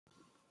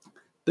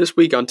This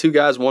week on Two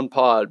Guys, One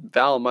Pod,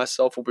 Val and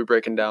myself will be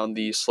breaking down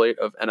the slate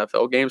of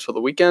NFL games for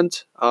the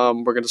weekend.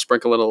 We're going to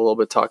sprinkle in a little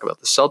bit, talk about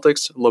the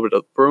Celtics, a little bit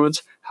of the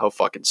Bruins, how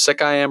fucking sick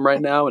I am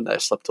right now, and I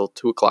slept till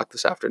 2 o'clock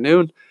this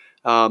afternoon.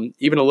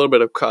 Even a little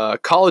bit of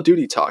Call of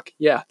Duty talk.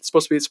 Yeah, it's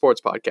supposed to be a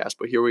sports podcast,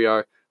 but here we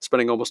are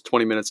spending almost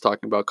 20 minutes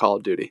talking about Call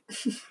of Duty.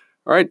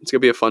 All right, it's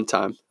going to be a fun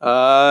time.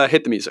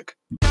 Hit the music.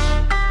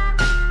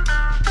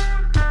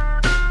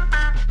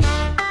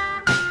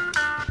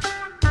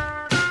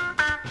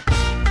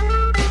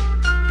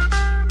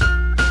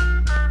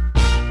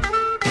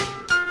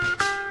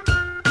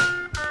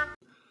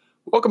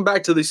 Welcome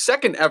back to the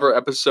second ever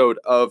episode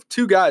of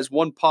Two Guys,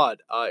 One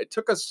Pod. It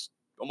took us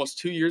almost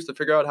 2 years to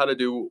figure out how to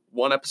do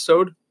one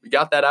episode. We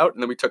got that out,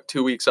 and then we took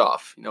 2 weeks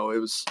off.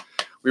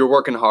 We were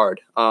working hard.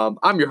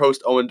 I'm your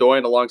host, Owen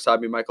Doyen, alongside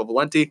me, Michael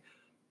Valenti.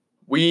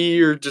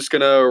 We're just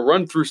going to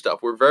run through stuff.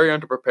 We're very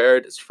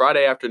underprepared. It's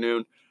Friday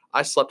afternoon.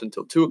 I slept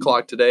until 2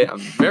 o'clock today. I'm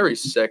very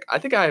sick. I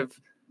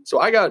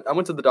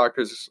went to the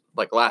doctors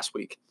last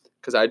week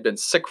because I had been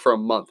sick for a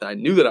month, and I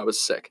knew that I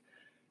was sick.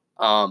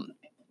 And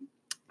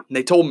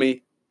they told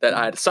me that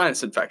I had a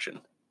sinus infection.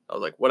 I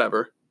was like,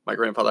 whatever. My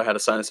grandfather had a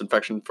sinus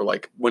infection for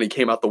when he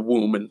came out the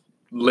womb and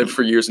lived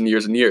for years and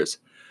years and years.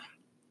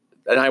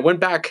 And I went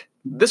back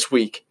this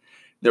week.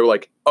 They were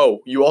like, oh,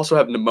 you also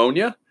have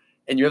pneumonia,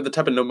 and you have the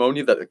type of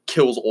pneumonia that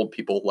kills old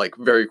people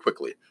very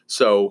quickly.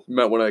 So you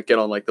might want to get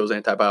on those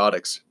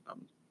antibiotics.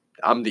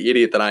 I'm the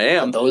idiot that I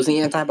am. Are those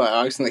the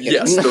antibiotics?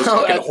 Yes, those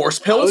fucking horse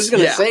pills. I was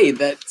going to say,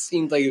 that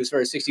seemed like it was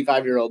for a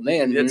 65-year-old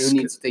man who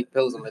needs to take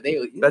pills on the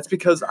daily. That's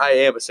because I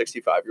am a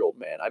 65-year-old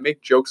man. I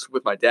make jokes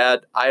with my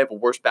dad. I have a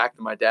worse back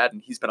than my dad,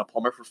 and he's been a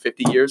plumber for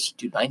 50 years.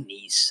 Dude, my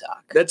knees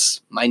suck.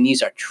 My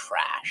knees are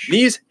trash.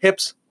 Knees,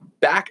 hips,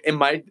 back, and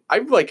I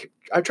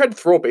tried to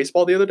throw a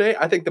baseball the other day.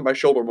 I think that my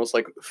shoulder almost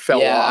fell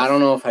off. Yeah, I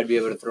don't know if I'd be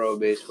able to throw a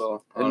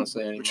baseball,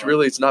 honestly, anymore. Which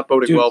really is not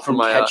boding well for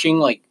my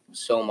catching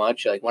so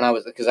much. When I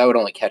was, because I would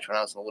only catch when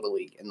I was in the Little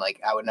League, and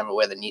I would never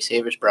wear the knee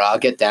savers, bro. I'll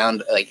get down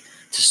to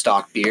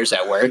stock beers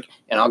at work,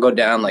 and I'll go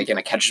down in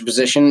a catcher's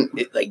position.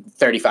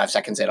 35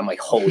 seconds in, I'm like,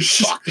 holy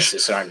fuck, this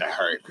is starting to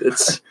hurt.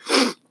 It's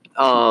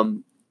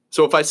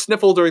so if I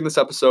sniffle during this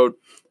episode,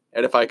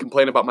 and if I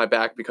complain about my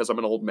back because I'm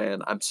an old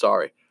man, I'm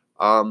sorry.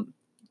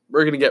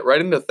 We're going to get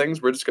right into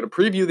things. We're just going to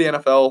preview the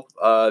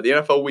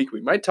NFL week. We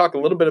might talk a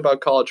little bit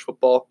about college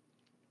football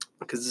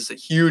because this is a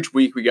huge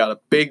week. We got a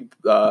big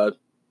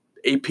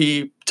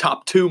AP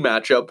top 2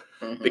 matchup,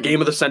 the game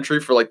of the century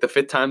for the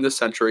 5th time this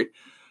century.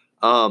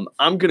 I'm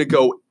going to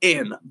go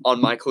in on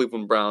my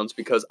Cleveland Browns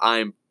because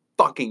I'm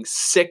fucking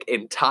sick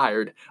and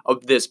tired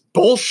of this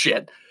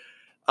bullshit.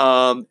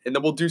 And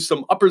then we'll do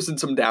some uppers and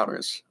some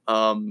downers.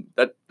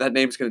 That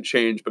name's going to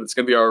change, but it's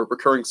going to be our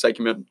recurring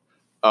segment.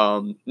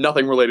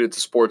 Nothing related to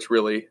sports,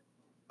 really.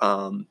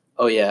 Oh,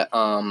 yeah.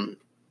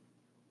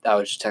 I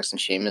was just texting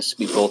Seamus.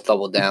 We both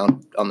doubled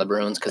down on the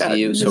Bruins because of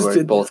you, so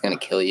we're both going to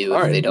kill you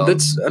if they don't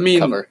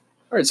cover.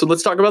 All right, so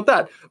let's talk about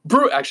that.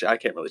 Actually, I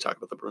can't really talk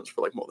about the Bruins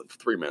for more than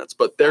 3 minutes,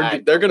 but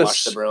they're going to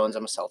watch the Bruins.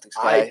 I'm a Celtics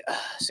guy.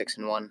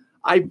 6-1.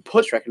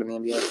 Best record in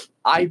the NBA.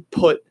 I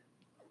put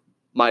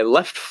my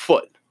left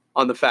foot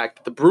on the fact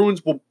that the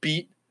Bruins will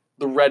beat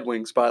the Red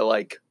Wings by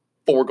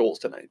 4 goals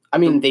tonight. I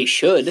mean, they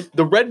should.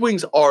 The Red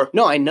Wings are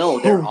No, I know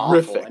they're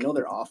horrific. Awful. I know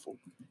they're awful.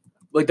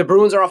 The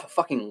Bruins are off a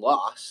fucking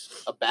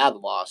loss. A bad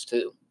loss,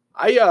 too.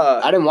 I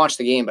didn't watch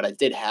the game, but I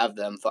did have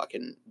them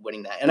fucking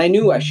winning that. And I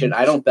knew I should.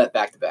 I don't bet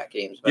back-to-back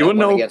games, but I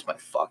went against my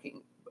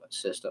fucking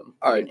system.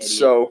 All right,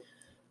 so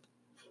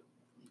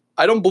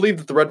I don't believe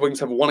that the Red Wings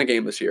have won a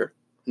game this year.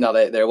 No,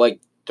 they're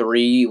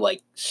 3,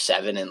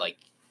 7, and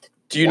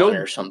do you know?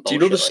 Or some do you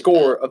know the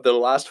score of the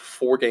last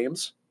 4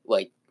 games?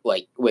 Wait,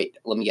 let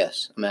me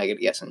guess. I'm not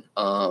guessing.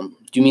 Do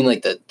you mean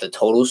the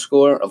total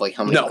score of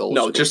how many goals?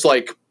 No, just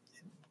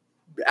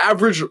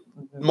average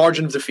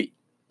margin of defeat.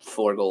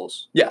 4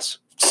 goals. Yes.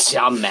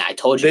 I'm mad. I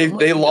told you.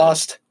 They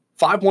lost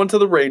 5-1 to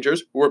the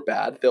Rangers, who were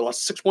bad. They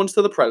lost 6-1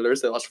 to the Predators.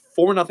 They lost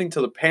 4-0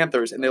 to the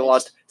Panthers, and they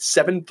lost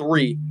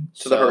 7-3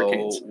 to the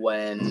Hurricanes.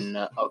 When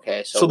the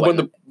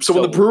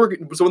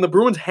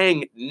Bruins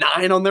hang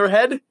 9 on their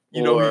head,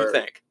 you know who you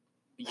think.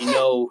 You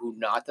know who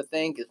not to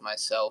think is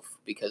myself,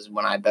 because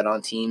when I bet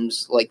on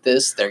teams like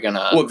this, they're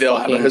gonna they'll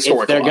have a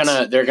historic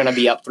loss. They're gonna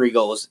be up 3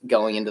 goals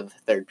going into the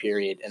third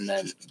period, and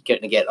then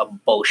get a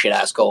bullshit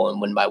ass goal and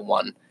win by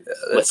 1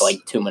 with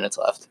 2 minutes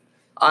left.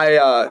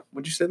 What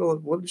did you say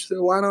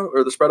the line on,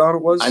 or the spread on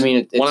it was? I mean,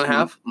 it's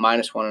 1.5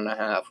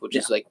 -1.5, which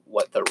is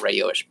what the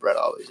regular spread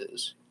always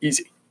is.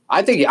 Easy.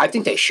 I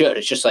think they should.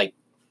 It's just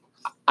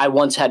I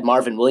once had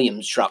Marvin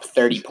Williams drop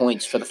 30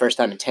 points for the first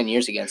time in 10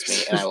 years against me,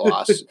 and I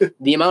lost.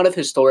 The amount of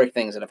historic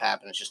things that have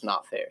happened is just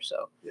not fair.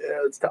 So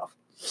yeah, it's tough.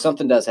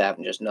 Something does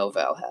happen. Just know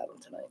Val had them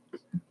tonight.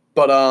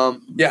 But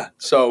yeah.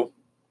 So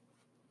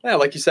yeah,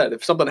 like you said,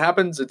 if something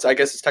happens, I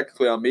guess it's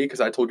technically on me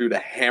because I told you to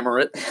hammer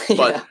it.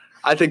 But yeah.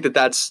 I think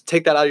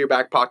take that out of your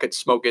back pocket,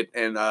 smoke it,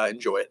 and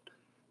enjoy it.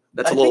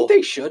 I think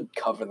they should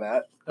cover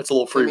that. That's a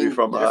little freebie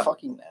from. They're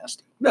fucking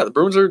nasty. Yeah, the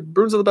Bruins are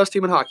the best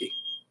team in hockey.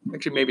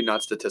 Actually, maybe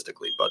not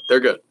statistically, but they're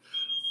good.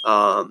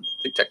 I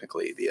think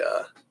technically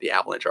the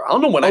Avalanche are. I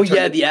don't know when.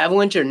 The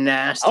Avalanche are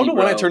nasty. I don't know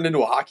when I turned into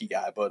a hockey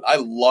guy, but I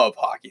love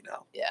hockey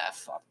now. Yeah,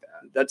 fuck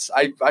that. That's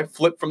I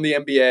flipped from the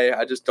NBA.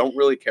 I just don't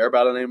really care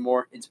about it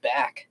anymore. It's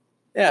back.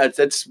 Yeah,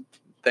 it's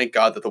thank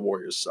God that the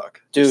Warriors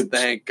suck. Dude, just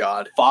thank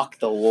God. Fuck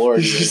the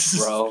Warriors,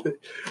 bro.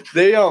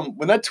 They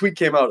when that tweet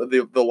came out,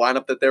 the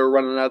lineup that they were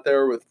running out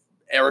there with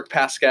Eric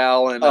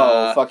Pascal and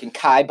fucking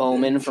Kai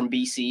Bowman from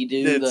BC,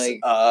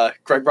 dude.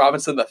 Greg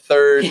Robinson the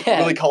third,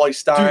 Willie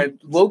Cauley-Stein.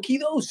 Low-key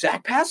though,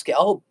 Zach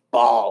Pascal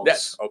balls.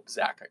 Yes. Oh,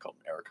 Zach. I call him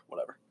Eric.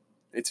 Whatever.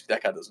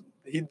 That guy doesn't.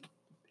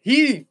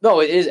 He.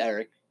 No, it is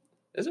Eric.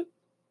 Is it?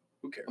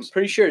 Who cares? I'm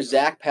pretty sure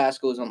Zach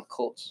Pascal is on the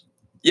Colts.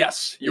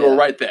 Yes, you were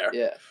right there.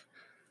 Yeah,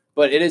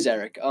 but it is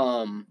Eric.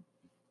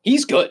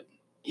 He's good.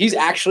 He's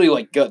actually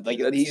like good. Like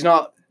he's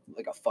not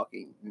like a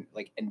fucking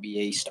like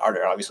NBA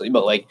starter, obviously,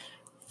 but like.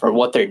 For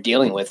what they're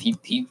dealing with,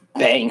 he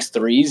bangs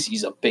threes.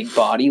 He's a big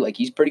body. Like,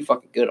 he's pretty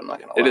fucking good. I'm not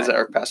going to lie. It is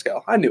Eric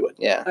Pascal. I knew it.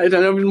 Yeah. I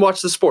didn't even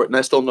watch the sport, and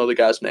I still know the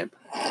guy's name.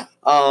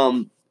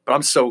 But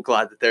I'm so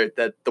glad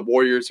that the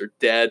Warriors are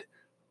dead.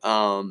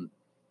 Yeah,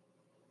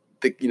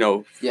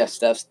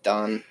 Steph's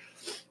done.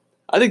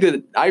 I think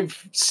that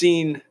I've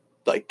seen,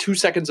 like, 2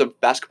 seconds of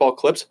basketball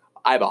clips.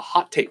 I have a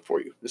hot take for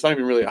you. It's not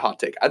even really a hot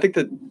take. I think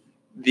that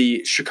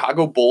the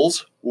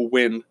Bulls will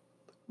win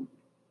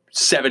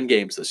 7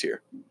 games this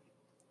year.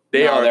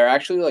 They're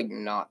actually, like,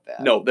 not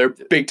bad. No, they're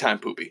big-time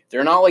poopy.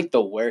 They're not, like,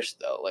 the worst,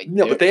 though. Like,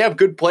 no, but they have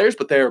good players,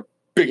 but they're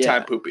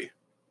big-time poopy.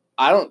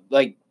 I don't,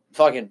 like,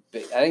 fucking I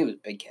think it was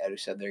Big Cat who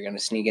said they're going to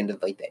sneak into,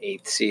 like, the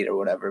 8th seed or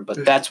whatever,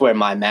 but that's where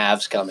my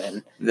Mavs come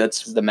in. The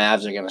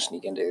Mavs are going to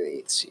sneak into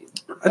the 8th seed.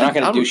 They're not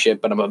going to do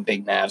shit, but I'm a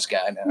big Mavs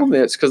guy now. Well,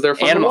 it's because they're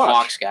fun and to I'm watch. a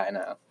Hawks guy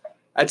now.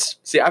 I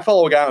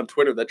follow a guy on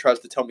Twitter that tries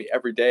to tell me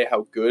every day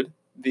how good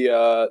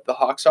the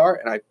Hawks are,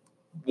 and I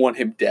want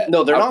him dead.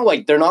 No, they're not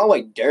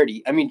like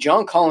dirty. I mean,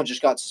 John Collins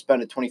just got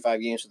suspended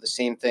 25 games for the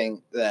same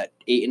thing that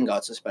Ayton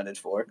got suspended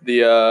for.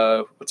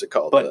 What's it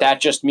called? But that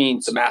just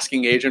means the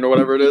masking agent or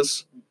whatever it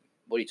is.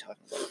 What are you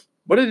talking about?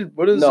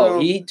 What is? No,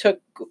 he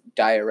took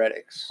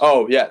diuretics.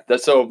 Oh yeah,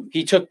 that's so.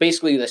 He took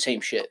basically the same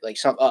shit, like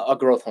a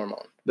growth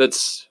hormone.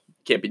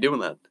 Can't be doing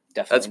that.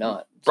 Definitely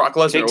not. Brock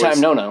Lesnar. Big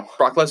time no.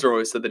 Brock Lesnar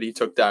always said that he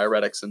took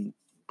diuretics, and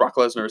Brock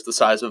Lesnar is the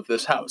size of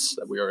this house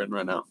that we are in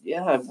right now.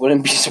 Yeah, I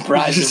wouldn't be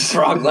surprised if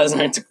Brock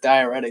Lesnar took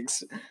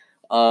diuretics.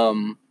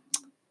 What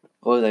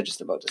was I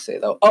just about to say,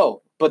 though?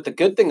 Oh, but the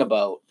good thing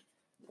about,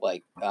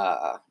 like,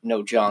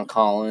 no John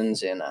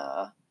Collins and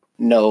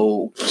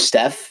no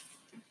Steph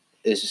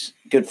is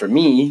good for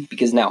me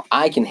because now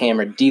I can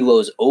hammer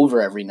D'Lo's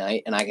over every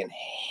night and I can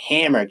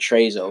hammer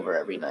Trey's over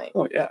every night.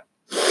 Oh, yeah.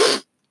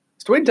 Is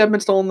Dwayne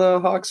Dedman still in the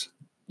Hawks?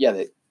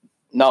 Yeah,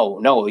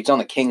 No, he's on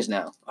the Kings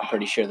now. I'm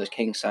pretty sure the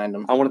Kings signed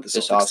him. I wanted the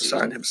Celtics to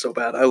sign him so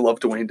bad. I love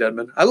Dwayne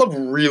Dedman. I love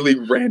really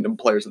random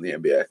players in the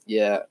NBA.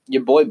 Yeah,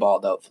 your boy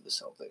balled out for the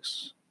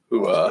Celtics.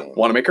 Who,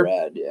 Wanamaker?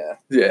 Brad, yeah.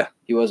 Yeah.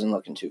 He wasn't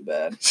looking too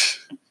bad.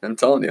 I'm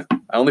telling you.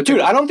 I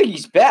don't think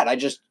he's bad.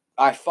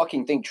 I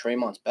fucking think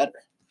Draymond's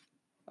better.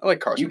 I like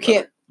Carson.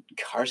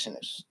 Carson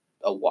is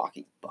a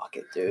walking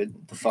bucket,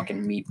 dude. The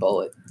fucking meat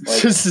bullet.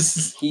 Like,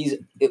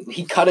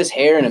 he cut his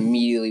hair and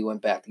immediately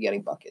went back to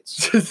getting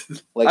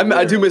buckets. Like,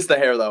 I do miss the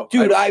hair though,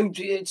 dude.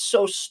 It's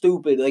so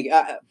stupid. Like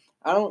I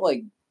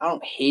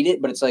don't hate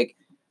it, but it's like,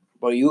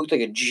 bro, you looked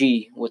like a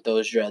G with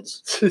those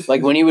dreads.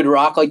 Like when you would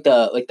rock like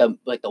the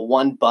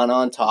one bun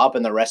on top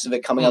and the rest of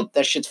it coming out,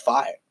 that shit's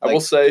fire. Like, I will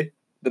say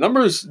the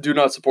numbers do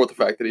not support the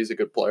fact that he's a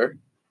good player.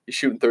 He's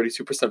shooting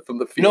 32% from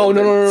the field.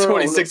 No,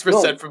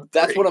 26% from 3.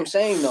 That's what I'm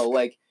saying though.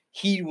 Like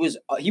he was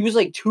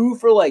like 2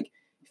 for like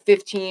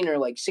 15 or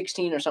like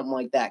 16 or something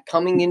like that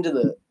coming into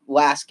the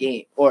last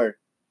game, or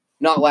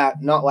not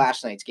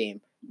last night's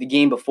game, the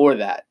game before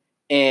that,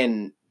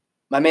 and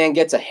my man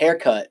gets a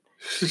haircut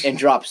and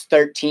drops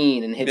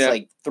 13 and hits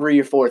like 3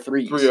 or 4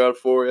 threes. 3 out of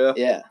 4, yeah.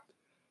 Yeah.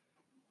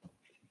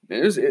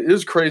 It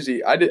was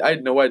crazy. I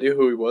had no idea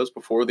who he was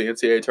before the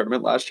NCAA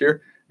tournament last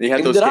year. And he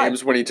had those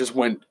games when he just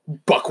went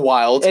buck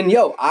wild. And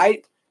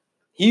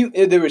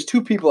there was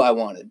 2 people I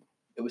wanted.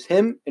 It was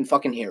him and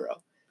fucking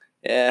Hero.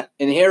 Yeah.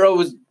 And Hero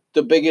was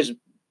the biggest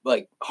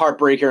like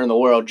heartbreaker in the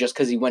world just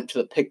because he went to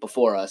the pick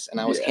before us, and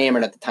I was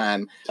hammered at the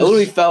time. I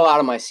literally fell out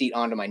of my seat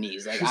onto my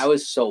knees. Like I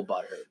was so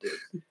butthurt,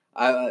 dude.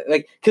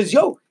 Because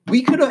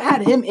we could have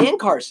had him and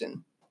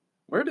Carson.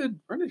 Where did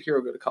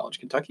Hero go to college?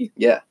 Kentucky?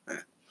 Yeah.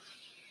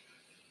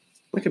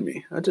 Look at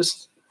me. I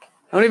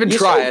don't even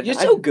try. You're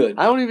so good.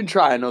 I don't even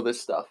try. I know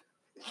this stuff.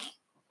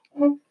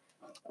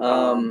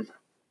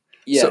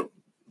 Yeah. So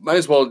might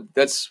as well.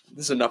 This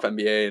is enough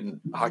NBA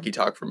and hockey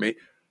talk for me.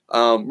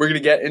 We're gonna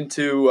get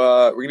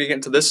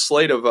into this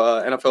slate of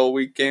NFL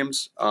week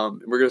games.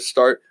 We're gonna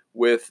start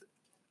with,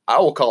 I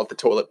will call it the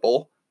toilet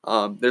bowl.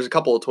 There's a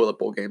couple of toilet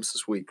bowl games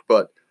this week,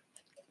 but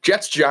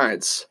Jets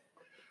Giants.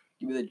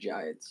 Give me the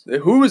Giants.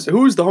 Who is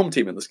the home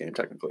team in this game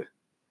technically?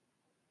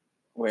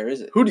 Where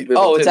is it?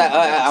 It's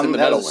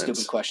that was a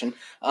stupid question.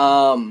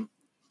 I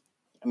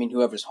mean,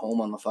 whoever's home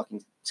on the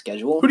fucking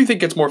schedule. Who do you think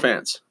gets more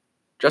fans,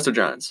 Jets or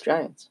Giants?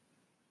 Giants.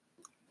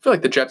 I feel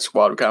like the Jets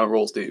squad kind of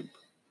rolls deep.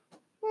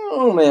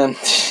 know, man.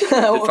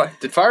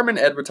 Did Fireman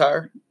Ed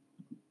retire?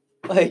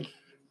 Like,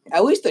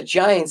 at least the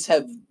Giants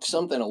have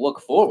something to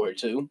look forward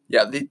to.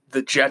 Yeah,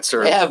 the Jets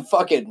are... They have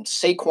fucking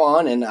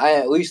Saquon, and I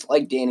at least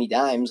like Danny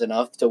Dimes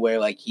enough to where,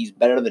 like, he's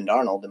better than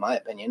Darnold, in my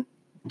opinion.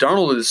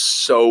 Darnold is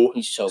so...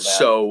 He's so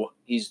bad.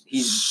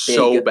 He's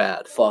so big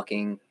bad.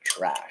 Fucking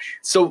trash.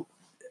 So,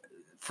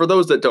 for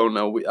those that don't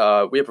know, we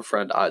have a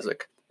friend,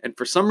 Isaac, and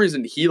for some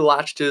reason, he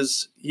latched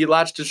his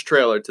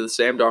trailer to the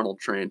Sam Darnold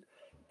train,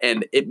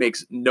 and it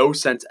makes no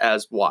sense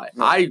as why.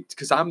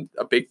 Because I'm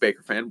a big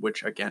Baker fan,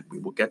 which, again, we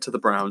will get to the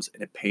Browns,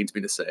 and it pains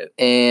me to say it.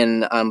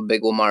 And I'm a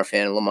big Lamar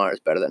fan, and Lamar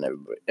is better than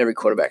every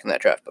quarterback in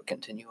that draft, but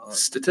continue on.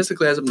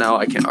 Statistically, as of now,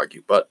 I can't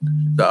argue, but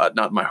not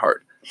in my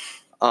heart.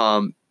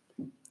 I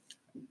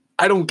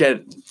don't get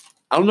it.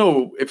 I don't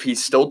know if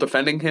he's still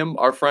defending him,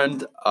 our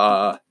friend,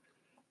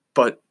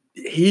 but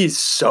he's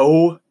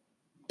so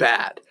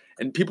bad.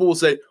 And people will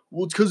say,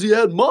 well, it's because he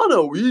had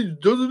mono.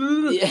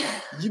 Yeah.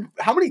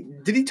 How many?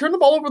 Did he turn the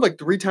ball over like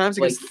 3 times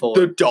against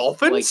the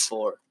Dolphins? Like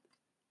 4.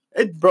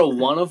 Bro,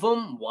 one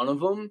of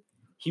them,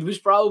 he was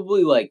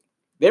probably like,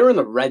 they were in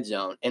the red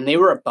zone, and they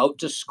were about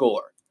to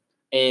score.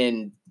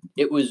 And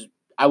it was,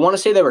 I want to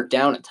say they were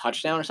down a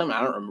touchdown or something.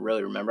 I don't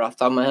really remember off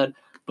the top of my head.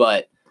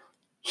 But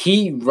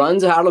he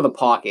runs out of the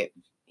pocket.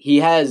 He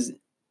has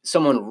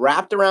someone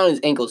wrapped around his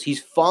ankles.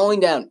 He's falling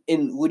down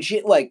and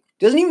legit, like,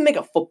 doesn't even make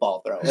a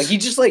football throw. Like, he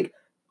just, like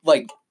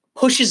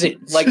pushes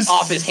it, like,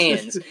 off his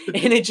hands.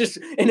 And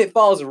it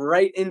falls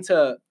right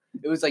into,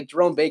 it was, like,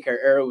 Jerome Baker,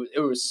 or it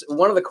was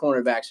one of the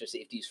cornerbacks or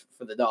safeties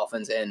for the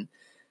Dolphins, and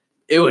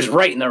it was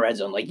right in the red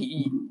zone. Like,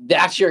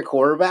 that's your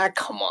quarterback?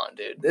 Come on,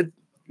 dude.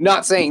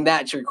 Not saying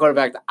that's your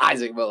quarterback to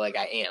Isaac, but, like,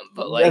 I am.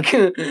 But, like,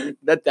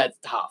 that's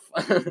tough.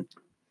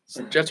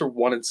 So Jets are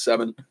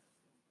 1-7.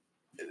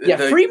 Yeah,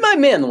 free my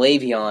man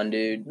Le'Veon,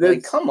 dude.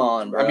 Like, come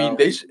on, bro. I mean,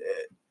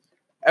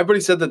 everybody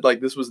said that, like,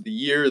 this was the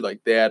year,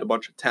 like, they had a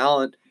bunch of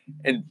talent,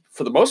 and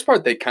for the most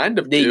part, they kind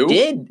of do.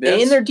 They did,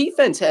 yes. And their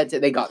defense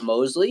they got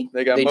Mosley.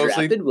 They Mosley.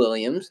 Drafted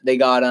Williams. They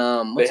got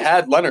They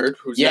had Leonard,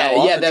 who's now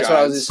on the that's Giants. What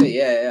I was gonna say.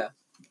 Yeah.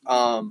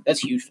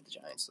 That's huge for the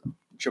Giants, though.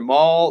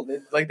 Jamal,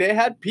 like, they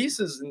had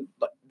pieces, and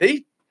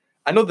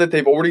I know that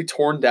they've already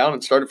torn down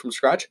and started from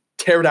scratch.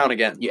 Tear down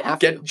again. You have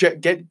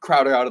get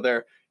Crowder out of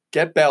there.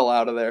 Get Bell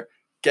out of there.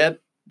 Get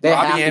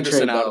Robbie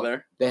Anderson out of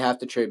there. They have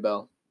to trade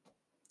Bell.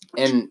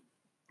 And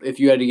if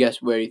you had to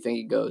guess, where do you think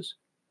he goes?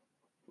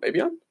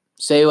 Le'Veon?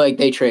 Say, like,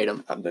 they trade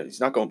him.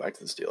 He's not going back to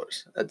the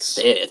Steelers.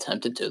 They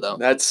attempted to, though.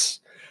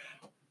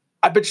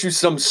 I bet you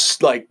some,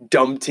 like,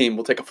 dumb team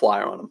will take a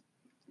flyer on him.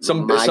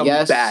 Some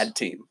bad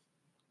team.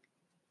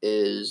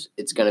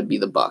 It's going to be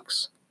the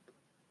Bucs.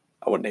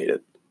 I wouldn't hate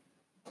it.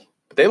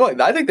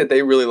 But I think that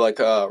they really like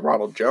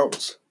Ronald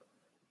Jones.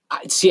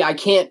 I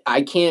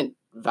can't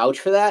vouch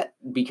for that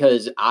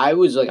because I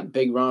was, like, a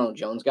big Ronald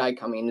Jones guy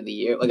coming into the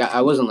year. Like,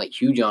 I wasn't, like,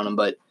 huge on him,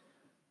 but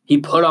he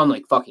put on,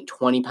 like, fucking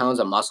 20 pounds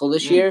of muscle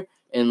this year,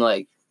 and,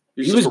 like,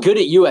 he was good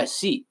at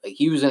USC. Like,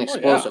 he was an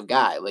explosive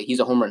guy. Like,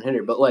 he's a home run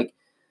hitter, but, like,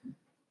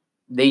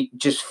 they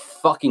just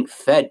fucking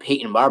fed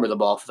Peyton Barber the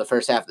ball for the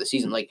first half of the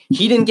season. Like,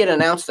 he didn't get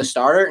announced the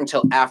starter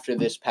until after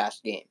this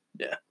past game.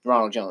 Yeah.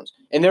 Ronald Jones.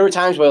 And there were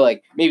times where,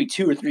 like, maybe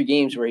 2 or 3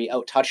 games where he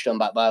out-touched him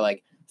by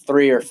like,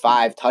 3 or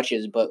 5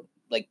 touches, but,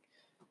 like,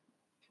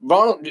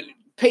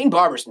 Peyton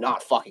Barber's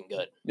not fucking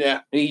good.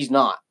 Yeah. He's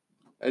not.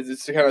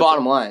 It's kind of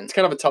bottom line. It's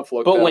kind of a tough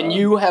look. But when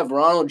you have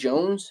Ronald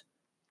Jones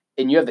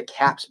and you have the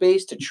cap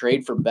space to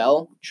trade for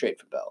Bell, trade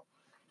for Bell.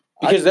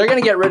 Because they're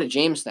going to get rid of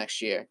James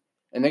next year,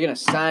 and they're going to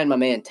sign my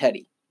man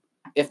Teddy.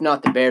 If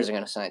not, the Bears are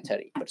going to sign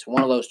Teddy. But it's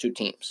one of those 2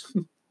 teams.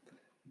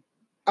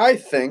 I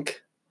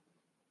think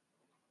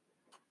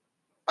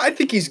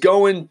he's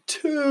going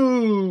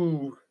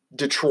to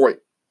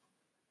Detroit.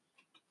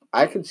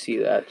 I could see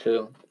that,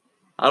 too.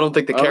 I don't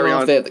think I don't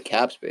know if they have the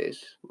cap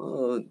space.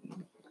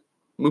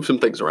 Move some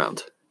things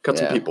around. Cut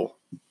some people.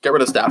 Get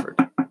rid of Stafford.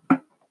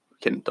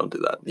 Don't do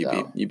that.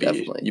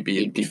 You'd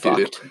be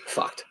defeated.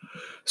 Fucked.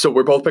 So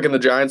we're both picking the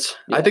Giants.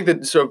 Yeah. I think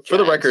that. So for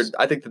the record,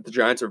 I think that the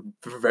Giants are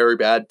very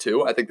bad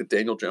too. I think that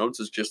Daniel Jones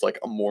is just like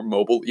a more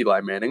mobile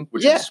Eli Manning,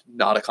 which is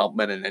not a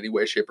compliment in any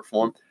way, shape, or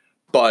form.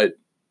 But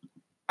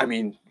I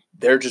mean,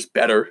 they're just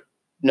better.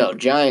 No,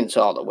 Giants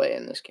all the way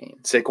in this game.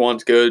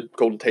 Saquon's good.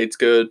 Golden Tate's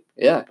good.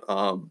 Yeah.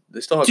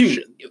 They still have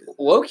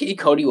low key.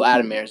 Cody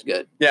Latimer's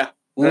good. Yeah.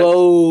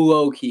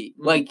 Low key.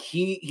 Like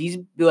he's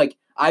like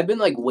I've been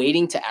like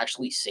waiting to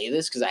actually say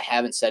this because I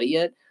haven't said it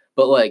yet.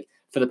 But like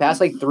for the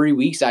past like 3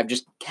 weeks, I've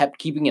just kept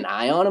keeping an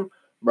eye on him.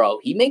 Bro,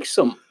 he makes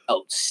some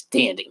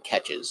outstanding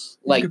catches.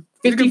 Like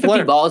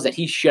 50-50 balls that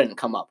he shouldn't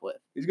come up with.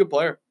 He's a good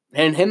player.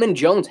 And him and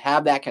Jones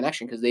have that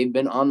connection because they've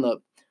been on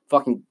the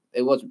fucking –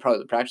 it wasn't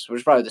probably the practice. It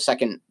was probably the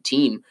second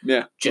team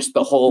just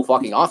the whole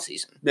fucking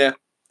offseason. Yeah.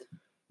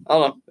 I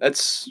don't know.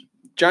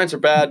 Giants are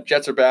bad.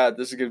 Jets are bad.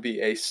 This is going to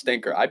be a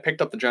stinker. I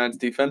picked up the Giants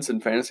defense in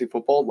fantasy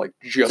football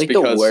just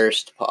because. The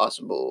worst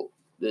possible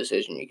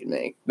decision you can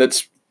make.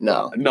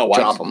 No,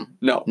 drop them.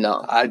 No.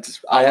 No,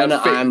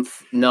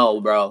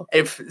 bro.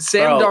 If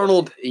Sam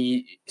Darnold,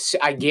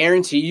 I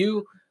guarantee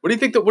you, What do you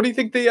think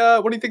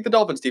the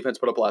Dolphins defense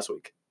put up last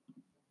week?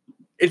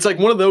 It's like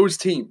one of those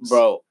teams,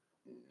 bro.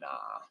 Nah,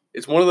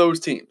 it's one of those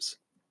teams.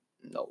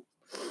 No,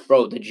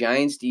 bro. The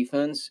Giants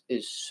defense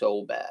is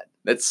so bad.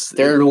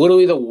 They're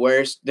literally the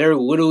worst. They're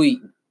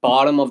literally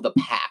bottom of the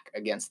pack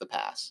against the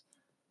pass.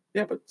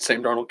 Yeah, but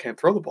Sam Darnold can't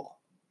throw the ball.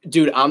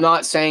 Dude, I'm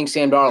not saying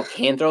Sam Darnold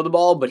can throw the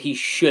ball, but he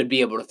should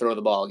be able to throw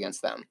the ball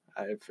against them.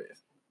 I have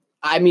faith.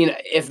 I mean,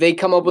 if they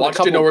come up with a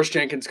couple... Janoris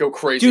Jenkins go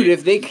crazy. Dude,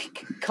 if they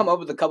come up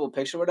with a couple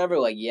picks or whatever,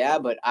 like, yeah,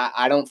 but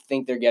I don't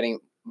think they're getting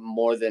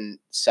more than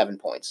 7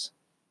 points.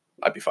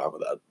 I'd be fine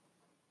with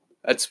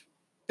that.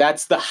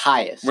 That's the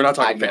highest. We're not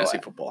talking fantasy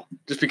football.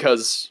 Just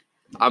because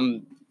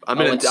I'm in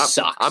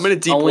a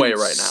deep way right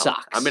now.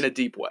 Sucks. I'm in a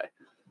deep way.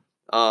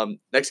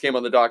 Next game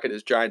on the docket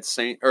is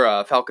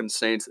Falcons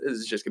Saints. This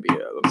is just gonna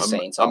be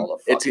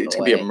it's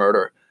gonna be a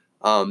murder.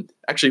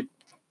 Actually,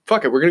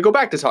 fuck it. We're gonna go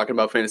back to talking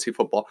about fantasy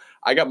football.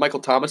 I got Michael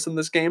Thomas in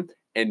this game,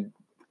 and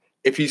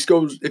if he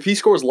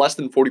scores less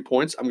than 40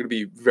 points, I'm gonna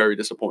be very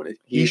disappointed.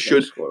 He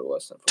should score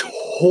less than 40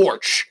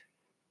 torch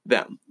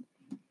them.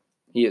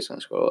 He is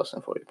gonna score less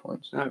than 40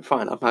 points. All right,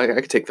 fine. I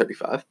could take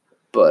 35.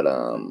 But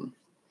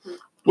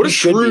what a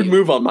shrewd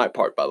move on my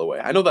part, by the way.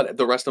 I know that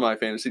the rest of my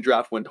fantasy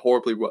draft went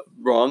horribly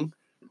wrong.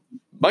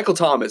 Michael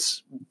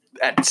Thomas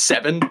at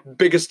 7,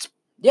 biggest.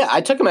 Yeah, I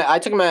took him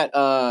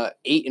at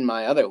 8 in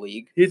my other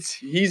league.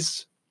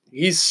 He's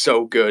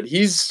so good.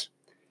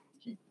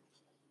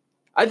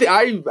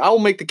 I'll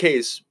make the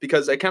case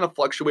because it kind of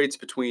fluctuates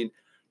between,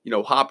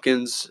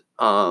 Hopkins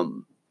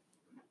and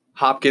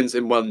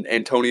when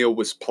Antonio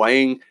was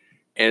playing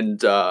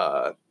and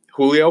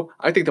Julio.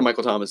 I think that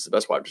Michael Thomas is the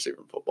best wide receiver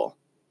in football.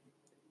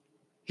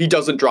 He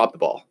doesn't drop the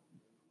ball.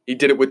 He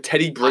did it with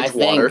Teddy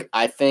Bridgewater.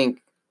 I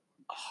think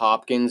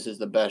Hopkins is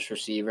the best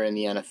receiver in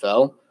the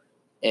NFL,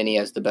 and he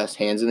has the best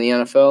hands in the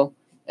NFL.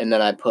 And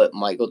then I put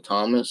Michael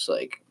Thomas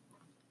like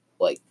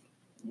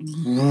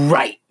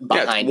right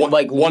behind him.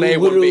 Like 1A,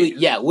 1B.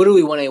 Yeah,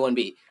 literally 1A,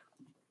 1B.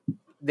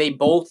 They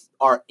both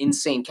are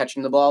insane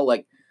catching the ball.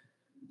 Like,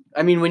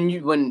 I mean, when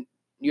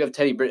you have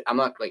Teddy, I'm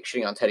not like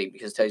shitting on Teddy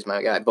because Teddy's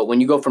my guy, but when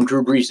you go from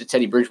Drew Brees to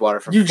Teddy Bridgewater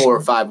for 4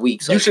 or 5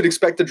 weeks, you should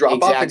expect to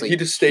drop off, and he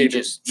just stayed.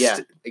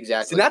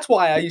 Exactly. And that's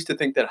why I used to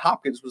think that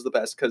Hopkins was the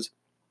best because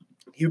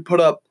he would put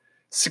up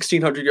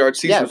 1,600-yard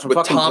seasons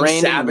with Tom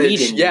Brandon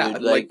Savage. Weeden,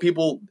 dude, like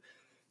people,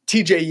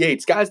 TJ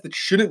Yates, guys that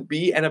shouldn't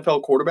be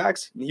NFL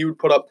quarterbacks, and he would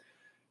put up,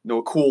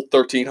 a cool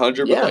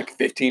 1,300 with like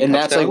 15 and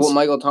touchdowns. That's like what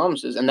Michael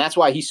Thomas is, and that's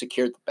why he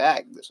secured the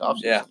bag this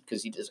offseason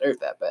because he deserved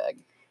that bag.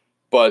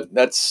 But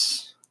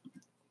that's.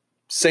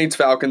 Saints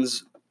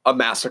Falcons, a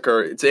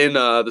massacre. It's in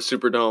the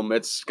Superdome.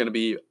 It's going to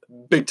be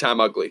big time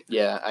ugly.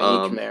 Yeah, I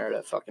need Kamara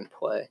to fucking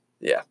play.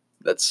 Yeah,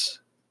 that's.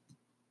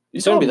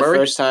 It's going to be the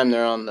first time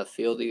they're on the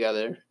field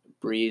together.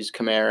 Breeze,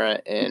 Kamara,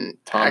 and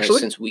Thomas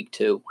since week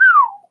 2,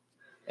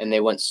 and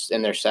they're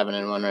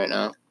 7-1 right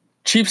now.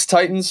 Chiefs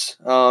Titans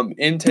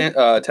in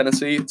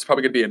Tennessee. It's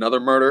probably going to be another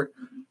murder.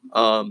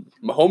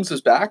 Mahomes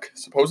is back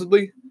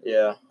supposedly.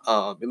 Yeah.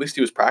 At least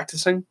he was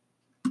practicing.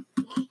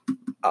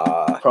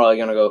 Probably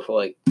going to go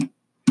for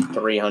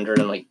 300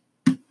 and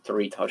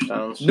 3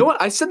 touchdowns. You know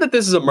what? I said that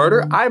this is a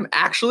murder. I'm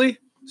actually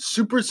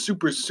super,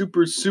 super,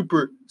 super,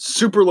 super,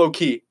 super low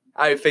key.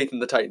 I have faith in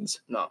the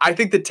Titans. No. I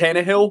think that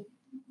Tannehill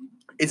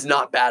is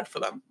not bad for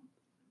them.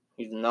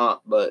 He's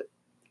not, but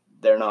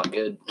they're not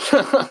good.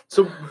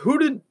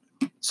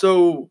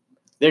 So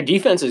their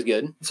defense is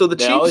good. So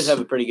they always have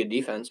a pretty good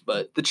defense,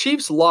 but the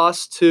Chiefs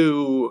lost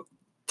to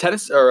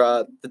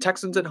the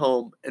Texans at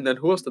home, and then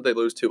who else did they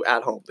lose to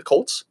at home? The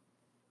Colts.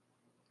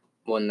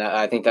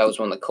 I think that was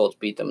when the Colts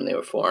beat them and they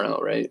were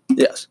 4-0, right?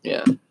 Yes.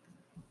 Yeah. Man,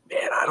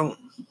 I don't.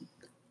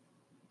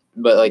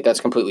 But that's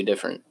completely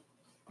different.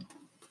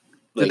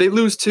 Did they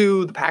lose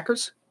to the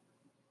Packers?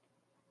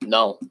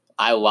 No,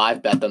 I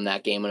live bet them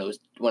that game when it was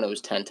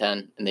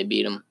 10-10 and they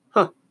beat them.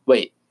 Huh?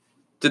 Wait.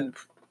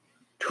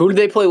 Who did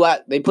they play?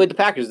 They played the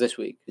Packers this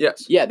week.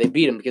 Yes. Yeah, they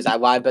beat them because I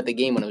live bet the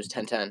game when it was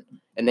 10-10,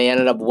 and they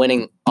ended up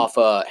winning off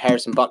a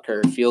Harrison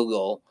Butker field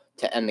goal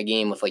to end the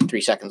game with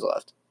 3 seconds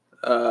left.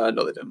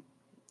 No, they didn't.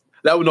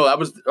 That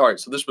was all right.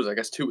 So this was, I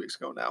guess, 2 weeks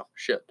ago now.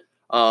 Shit.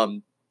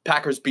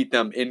 Packers beat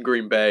them in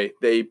Green Bay.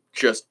 They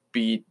just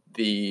beat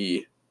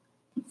the.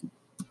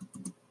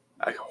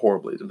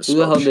 Horribly. Who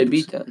the hell did they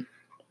beat then?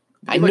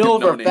 I know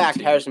for a fact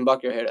Harrison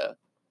Butker hit a.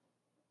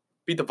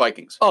 Beat the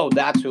Vikings. Oh,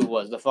 that's who it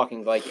was. The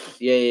fucking Vikings.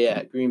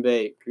 Yeah. Green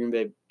Bay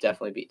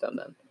definitely beat them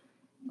then.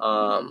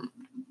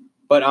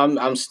 But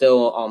I'm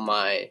still on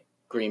my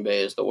Green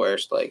Bay is the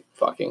worst.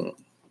 Fucking.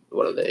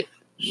 What are they?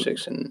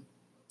 6 and.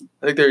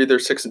 I think they're either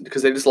 6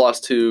 because they just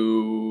lost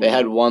to. They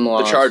had one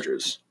loss. The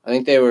Chargers. I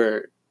think they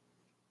were.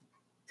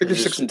 I think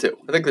they're 6-2.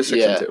 I think they're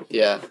 6-2.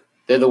 Yeah,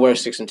 they're the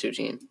worst 6-2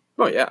 team.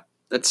 Oh yeah,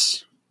 I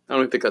don't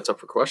even think that's up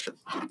for question.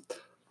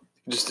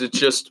 It's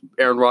just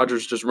Aaron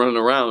Rodgers just running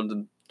around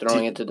and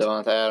throwing it to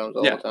Devontae Adams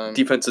all the time.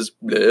 Defense is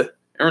bleh.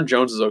 Aaron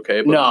Jones is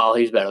okay, but no,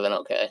 he's better than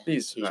okay.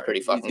 He's pretty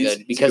fucking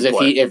good. Because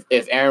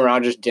if Aaron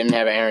Rodgers didn't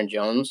have Aaron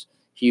Jones,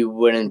 he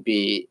wouldn't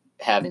be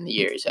having the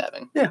year he's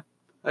having. Yeah,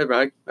 I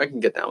can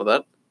get down with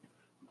that.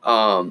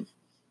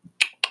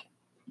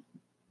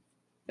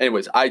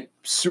 Anyways, I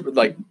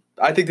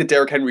think that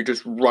Derrick Henry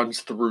just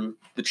runs through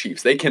the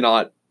Chiefs. They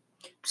cannot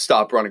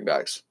stop running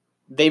backs.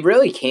 They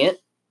really can't.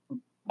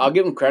 I'll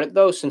give them credit,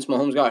 though. Since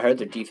Mahomes got hurt,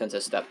 their defense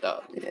has stepped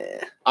up.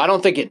 Yeah. I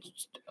don't think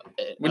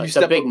it's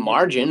a big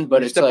margin,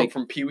 but it's like...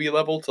 from Pee Wee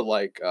level to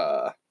like...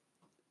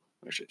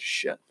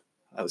 shit.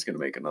 I was going to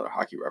make another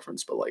hockey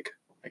reference, but like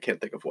I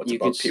can't think of what's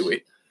above Pee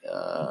Wee.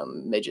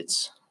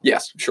 Midgets.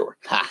 Yes, sure.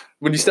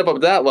 When you step up to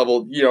that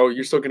level,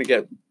 you're still going to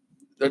get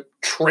a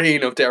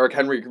train of Derrick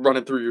Henry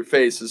running through your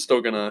face is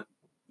still going to...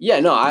 Yeah,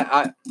 no,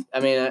 I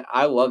mean,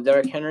 I love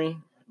Derrick Henry,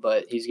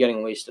 but he's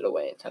getting wasted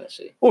away in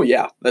Tennessee. Oh,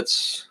 yeah,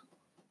 that's...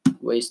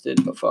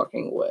 Wasted a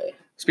fucking away.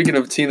 Speaking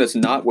of a team that's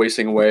not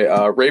wasting away,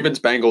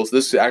 Ravens-Bengals,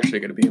 this is actually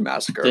going to be a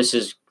massacre. This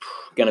is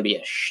going to be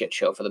a shit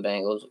show for the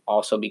Bengals,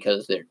 also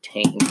because they're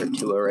tanking for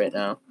Tua right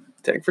now.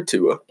 Tank for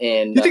Tua.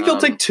 And you think they'll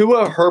take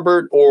Tua,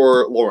 Herbert,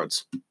 or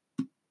Lawrence?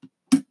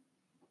 Because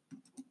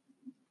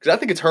I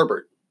think it's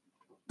Herbert.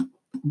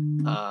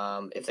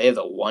 If they have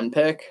the 1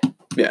 pick,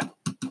 yeah,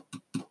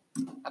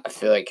 I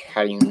feel like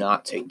how do you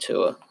not take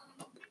Tua?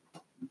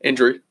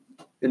 Injury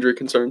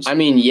concerns. I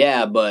mean,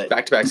 yeah, but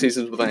back-to-back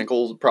seasons with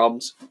ankle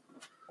problems.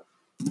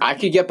 I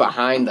could get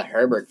behind the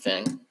Herbert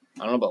thing.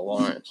 I don't know about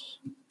Lawrence.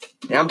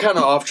 Yeah, I'm kind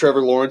of off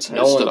Trevor Lawrence. He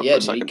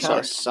kind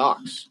of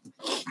sucks.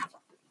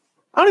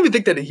 I don't even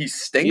think that he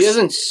stinks. He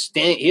doesn't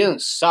stink. He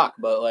doesn't suck,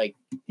 but like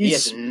he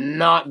has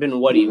not been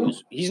what he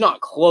was. He's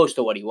not close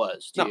to what he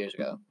was 2 years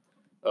ago.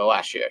 Or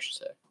last year, I should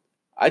say.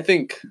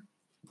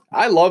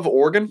 I love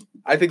Oregon.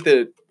 I think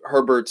that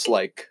Herbert's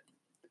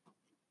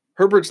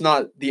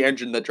not the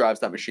engine that drives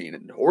that machine.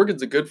 And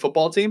Oregon's a good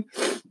football team,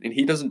 and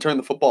he doesn't turn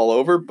the football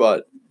over,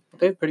 but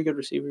they have pretty good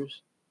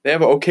receivers. They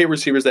have okay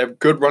receivers. They have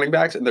good running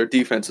backs, and their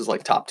defense is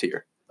like top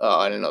tier. Oh,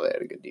 I didn't know they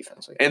had a good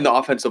defense. And the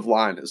offensive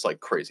line is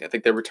like crazy. I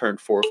think they returned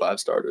 4 or 5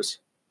 starters.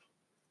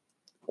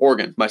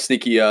 Oregon, my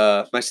sneaky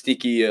college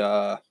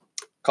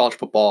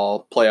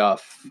football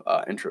playoff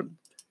entrant.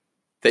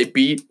 They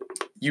beat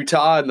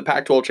Utah in the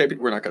Pac-12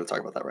 championship. We're not going to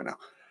talk about that right now.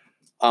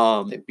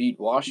 They beat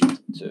Washington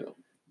too.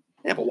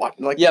 Yeah, but what?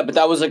 But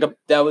that was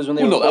when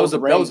they. No, that was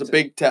a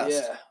big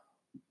test.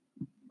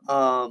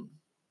 Yeah.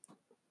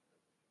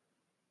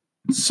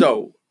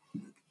 So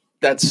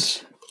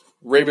that's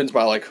Ravens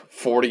by like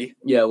 40.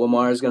 Yeah,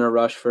 Lamar's gonna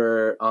rush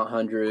for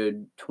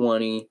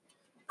 120,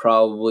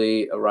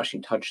 probably a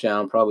rushing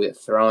touchdown, probably a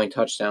throwing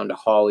touchdown to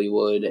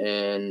Hollywood,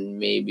 and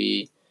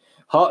maybe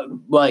I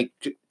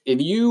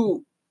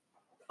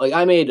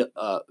made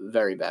a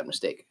very bad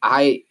mistake.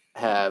 I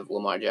have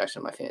Lamar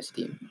Jackson on my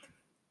fantasy team.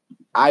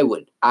 I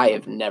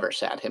have never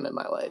sat him in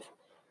my life.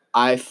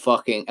 At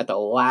the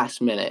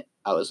last minute,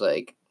 I was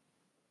like,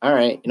 all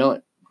right, you know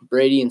what?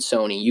 Brady and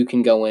Sony, you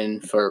can go in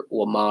for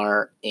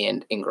Lamar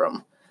and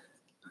Ingram.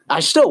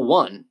 I still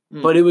won,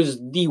 but it was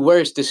the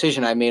worst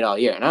decision I made all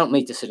year. And I don't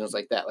make decisions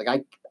like that.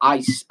 Like I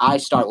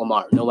start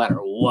Lamar no matter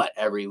what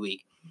every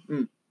week.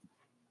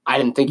 I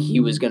didn't think he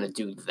was going to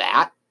do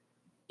that,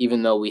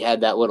 even though we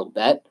had that little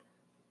bet.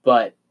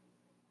 But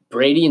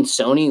Brady and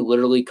Sony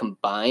literally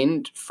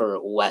combined for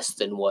less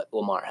than what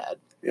Lamar had.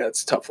 Yeah,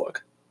 it's a tough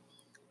look.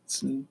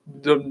 It's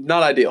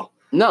not ideal.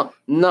 No,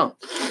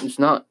 it's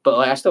not. But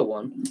I still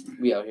won.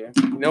 We out here.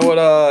 You know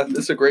what?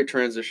 This is a great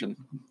transition.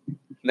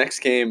 Next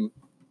game,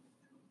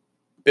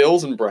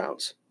 Bills and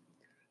Browns.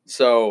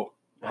 So,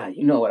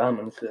 you know what I'm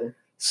going to say.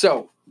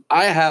 So,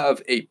 I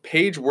have a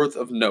page worth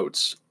of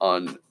notes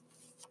on.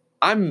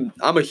 I'm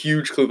a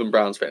huge Cleveland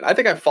Browns fan. I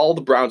think I follow the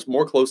Browns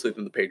more closely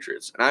than the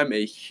Patriots, and I'm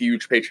a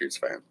huge Patriots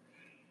fan.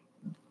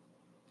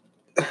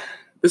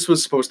 This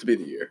was supposed to be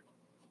the year.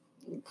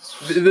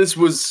 This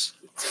was.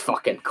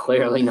 Fucking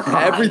clearly not.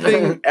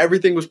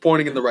 Everything was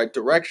pointing in the right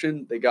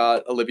direction. They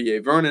got Olivier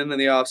Vernon in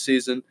the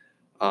offseason.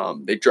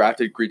 They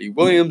drafted Greedy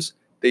Williams.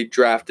 They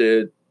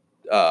drafted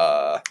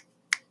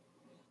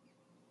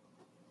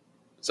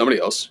somebody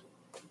else.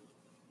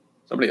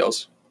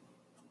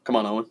 Come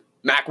on, Owen.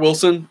 Mac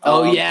Wilson.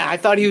 Yeah. I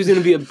thought he was going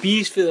to be a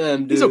beast for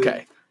them, dude. He's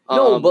okay.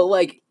 No,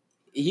 but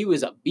he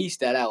was a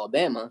beast at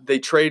Alabama. They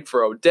trade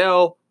for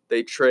Odell.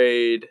 They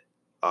trade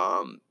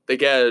they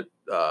get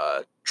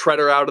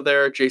Treader out of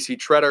there, J.C.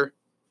 Treader.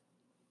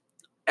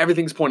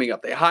 Everything's pointing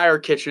up. They hire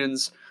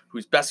Kitchens,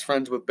 who's best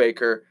friends with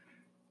Baker.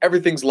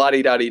 Everything's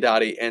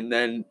la-di-da-di-da-di. And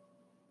then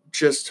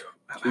just...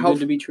 Too good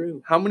to be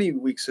true. How many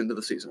weeks into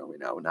the season are we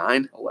now?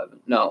 9?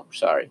 11. No,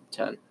 sorry,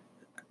 10.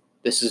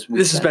 This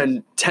has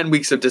been 10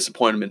 weeks of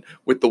disappointment,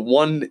 with the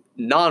one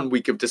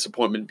non-week of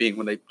disappointment being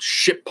when they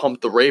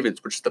shit-pumped the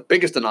Ravens, which is the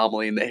biggest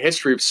anomaly in the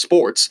history of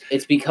sports.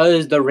 It's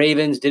because the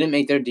Ravens didn't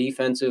make their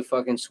defensive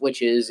fucking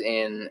switches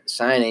and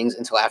signings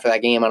until after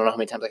that game. I don't know how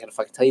many times I gotta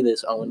fucking tell you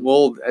this, Owen.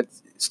 Well,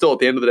 still, at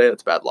the end of the day,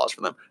 that's a bad loss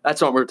for them. That's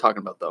not what we're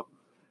talking about, though.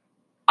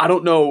 I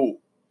don't know.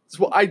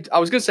 Well, I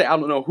was going to say I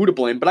don't know who to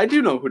blame, but I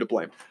do know who to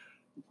blame.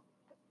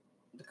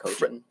 The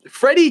coaching.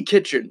 Freddie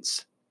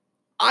Kitchens.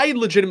 I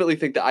legitimately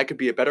think that I could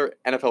be a better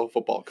NFL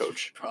football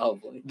coach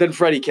than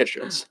Freddie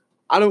Kitchens.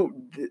 I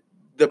don't get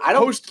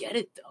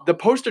it though. The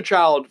poster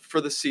child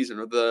for the season,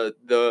 or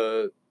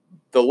the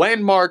the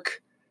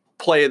landmark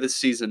play of this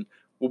season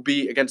will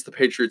be against the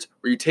Patriots,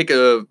 where you take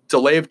a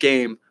delay of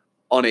game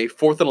on a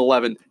 4th and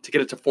 11 to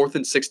get it to 4th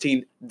and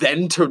 16,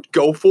 then to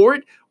go for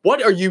it.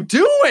 What are you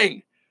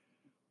doing,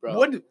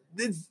 bro?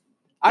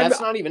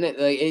 That's not even it.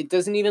 Like, it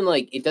doesn't even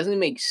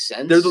make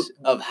sense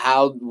of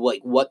how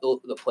what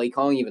the play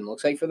calling even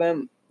looks like for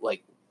them.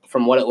 Like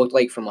from what it looked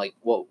like from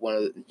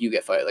you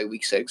get fired like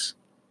week 6.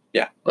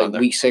 Yeah, like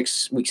week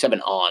 6, week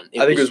 7 on.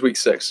 I think it was week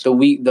 6.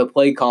 The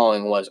play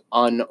calling was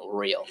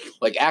unreal.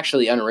 Like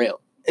actually unreal.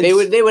 They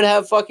would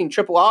have fucking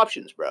triple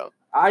options, bro.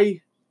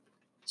 I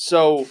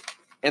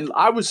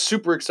was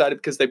super excited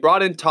because they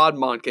brought in Todd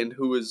Monken,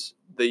 who was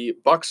the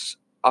Bucs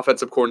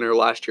offensive coordinator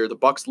last year. The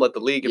Bucs led the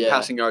league in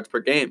passing yards per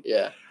game.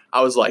 Yeah.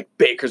 I was like,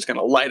 Baker's going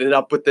to light it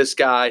up with this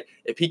guy.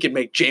 If he can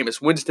make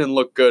Jameis Winston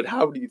look good,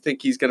 how do you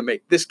think he's going to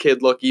make this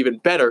kid look even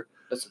better?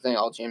 That's the thing.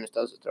 All Jameis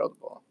does is throw the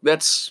ball.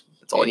 That's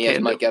all he can do. And he has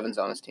Mike Evans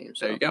on his team.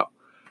 So. There you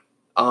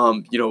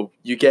go.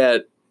 You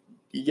get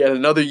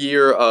another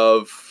year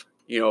of,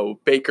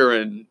 Baker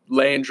and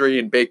Landry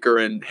and Baker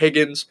and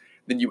Higgins.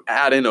 Then you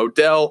add in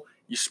Odell.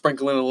 You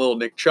sprinkle in a little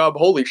Nick Chubb.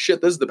 Holy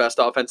shit, this is the best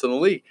offense in the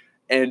league.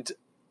 And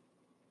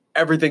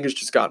everything has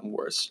just gotten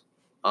worse.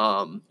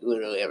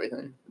 Literally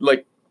everything.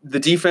 Like the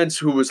defense,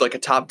 who was like a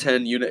top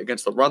 10 unit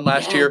against the run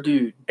last year,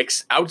 dude.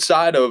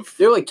 Outside of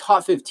they're like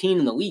top 15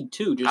 in the league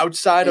too. Just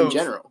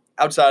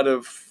outside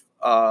of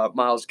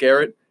Myles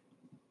Garrett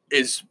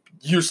is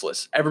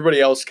useless. Everybody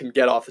else can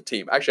get off the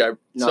team. Actually,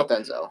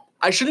 Denzel.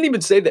 I shouldn't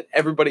even say that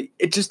everybody.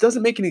 It just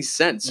doesn't make any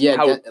sense.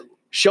 Yeah.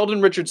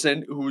 Sheldon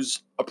Richardson,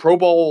 who's a Pro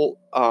Bowl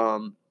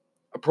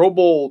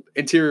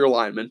interior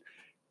lineman,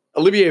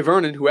 Olivier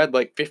Vernon, who had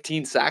like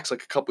 15 sacks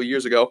like a couple of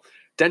years ago,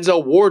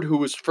 Denzel Ward, who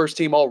was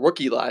first-team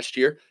All-Rookie last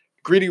year,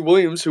 Greedy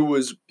Williams, who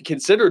was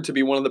considered to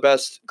be one of the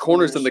best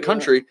corners in the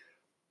country,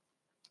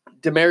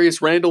 Demarius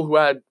Randall, who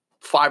had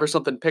 5 or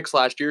something picks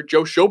last year,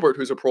 Joe Schobert,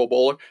 who's a Pro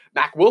Bowler,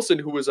 Mac Wilson,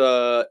 who was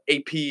a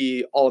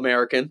AP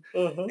All-American.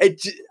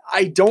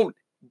 I don't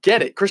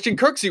get it. Christian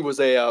Kirksey was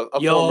a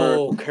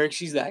former.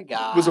 Kirksey's that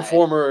guy. Was a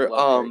former.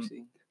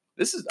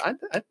 This is I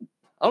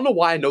don't know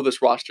why I know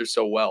this roster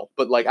so well,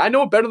 but like I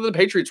know it better than the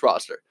Patriots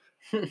roster.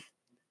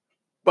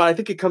 But I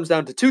think it comes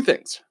down to 2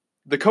 things: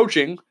 the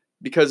coaching,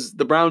 because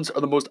the Browns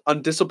are the most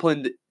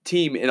undisciplined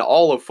team in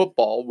all of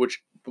football,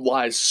 which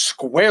lies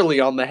squarely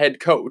on the head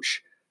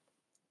coach,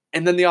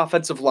 and then the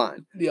offensive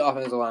line. The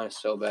offensive line is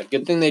so bad.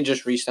 Good thing they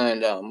just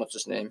re-signed. What's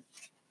his name?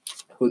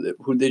 Who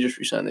did they just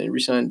re-sign? They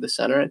re-signed the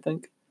center, I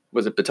think.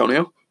 Was it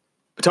Bitonio?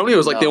 Bitonio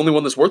is like the only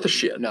one that's worth a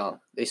shit. No,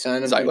 they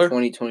signed him for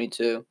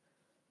 2022.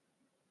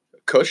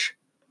 Cush?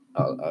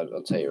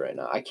 I'll tell you right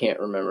now. I can't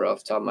remember off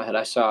the top of my head.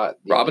 I saw it.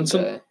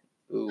 Robinson?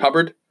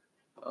 Hubbard?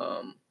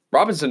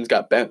 Robinson's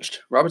got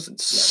benched. Robinson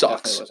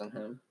sucks. Definitely wasn't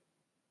him.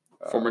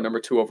 Former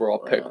number 2 overall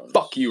pick.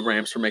 Fuck you,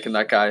 Rams, for making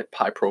that guy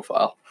high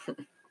profile.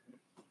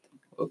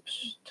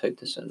 Oops. Type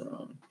this in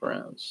wrong.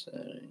 Browns.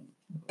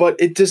 But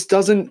it just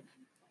doesn't.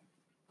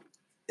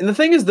 And the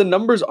thing is, the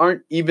numbers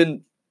aren't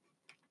even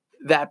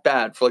that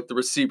bad for like the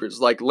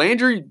receivers. Like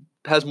Landry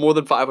has more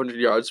than 500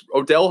 yards.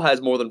 Odell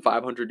has more than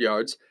 500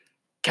 yards.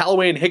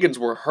 Callaway and Higgins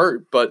were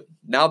hurt, but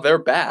now they're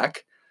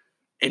back.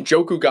 And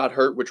Njoku got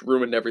hurt, which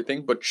ruined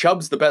everything. But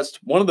Chubb's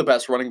one of the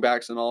best running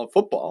backs in all of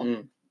football.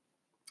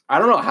 I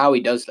don't know how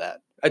he does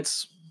that.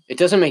 It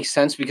doesn't make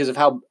sense because of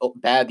how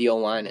bad the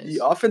O-line is.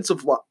 The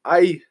offensive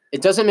line,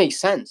 it doesn't make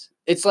sense.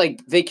 It's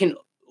like they can,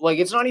 like,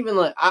 it's not even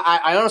like,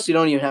 I honestly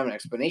don't even have an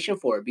explanation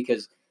for it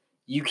because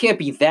you can't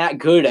be that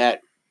good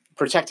at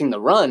protecting the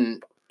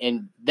run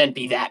and then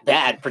be that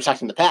bad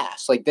protecting the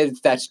pass. Like,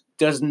 that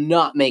does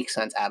not make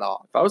sense at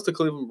all. If I was the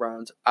Cleveland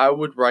Browns, I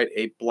would write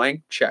a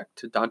blank check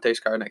to Dante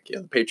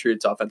Scarnecchia, the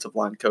Patriots offensive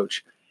line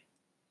coach.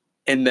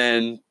 And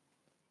then,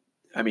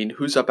 I mean,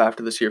 who's up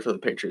after this year for the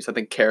Patriots? I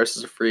think Karras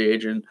is a free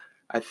agent.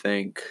 I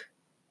think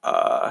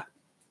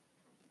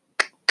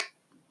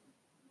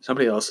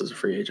somebody else is a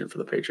free agent for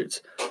the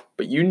Patriots.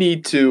 But you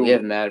need to... We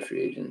have mad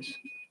free agents.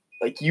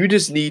 Like, you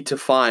just need to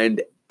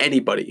find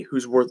anybody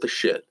who's worth the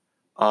shit.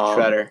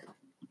 Treader.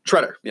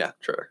 Yeah,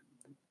 Treader.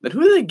 Then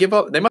who do they give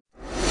up? They might.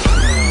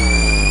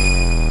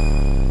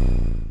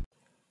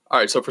 All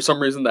right, so for some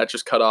reason that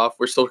just cut off.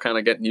 We're still kind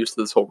of getting used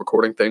to this whole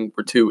recording thing.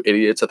 We're 2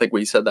 idiots. I think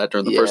we said that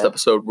during the first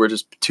episode. We're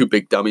just 2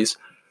 big dummies.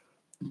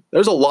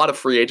 There's a lot of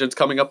free agents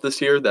coming up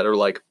this year that are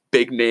like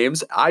big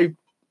names. I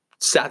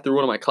sat through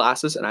one of my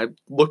classes and I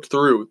looked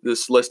through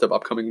this list of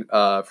upcoming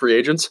free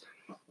agents.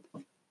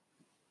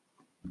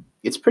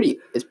 It's pretty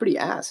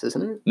ass,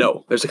 isn't it?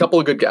 No, there's a couple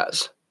of good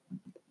guys.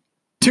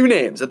 2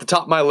 names at the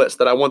top of my list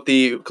that I want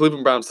the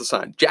Cleveland Browns to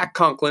sign. Jack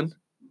Conklin,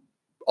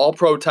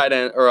 all-pro tight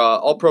end or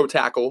all-pro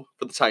tackle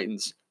for the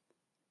Titans.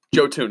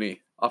 Joe Thuney,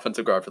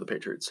 offensive guard for the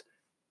Patriots.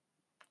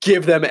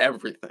 Give them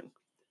everything.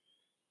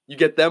 You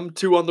get them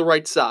 2 on the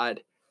right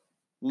side.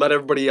 Let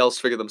everybody else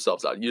figure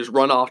themselves out. You just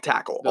run off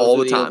tackle all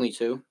the time. Only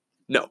 2?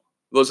 No,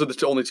 those are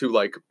the only 2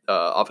 like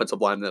offensive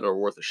linemen that are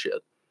worth a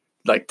shit.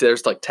 Like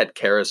there's like Ted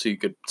Karras who you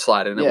could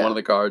slide in at one of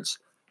the guards.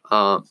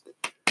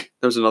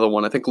 There was another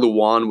one. I think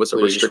Luan was a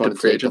restricted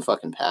free agent. The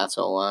fucking Pats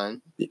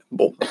line. Yeah,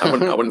 well, I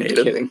wouldn't hate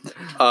it.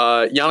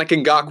 Yannick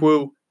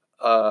Ngakoue.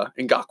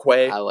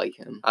 Ngakoue. I like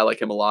him. I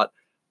like him a lot.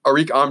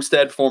 Arik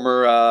Armstead,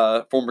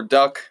 former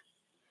Duck,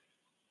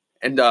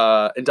 and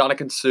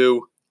Ndamukong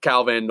Suh,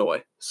 Cal Van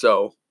Noy.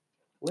 So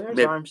where's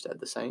Armstead?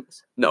 The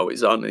Saints? No,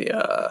 he's on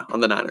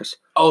the Niners.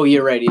 Oh,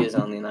 you're right. He is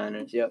on the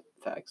Niners. Yep,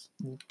 facts.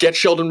 Get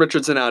Sheldon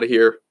Richardson out of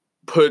here.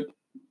 Put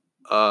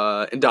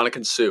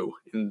Ndamukong Suh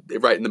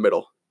right in the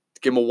middle.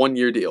 Give him a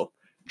 1-year deal.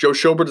 Joe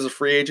Schobert is a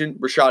free agent.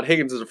 Rashad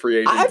Higgins is a free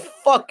agent. I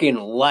fucking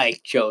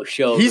like Joe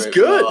Schobert. He's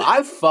good. Bro.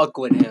 I fuck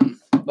with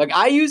him. Like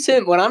I use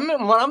him when I'm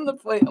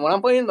playing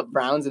the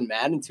Browns in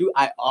Madden too.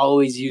 I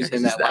always use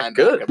him at linebacker,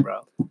 good.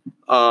 Bro.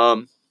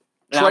 I'm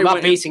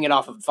not basing it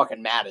off of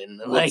fucking Madden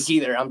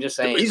either. I'm just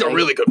saying he's a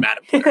really good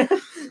Madden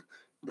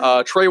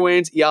player. Trey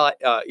Waynes,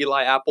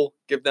 Eli Apple,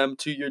 give them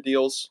 2-year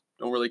deals.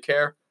 Don't really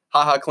care.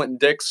 Clinton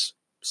Dix.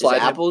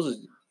 Apples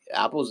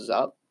is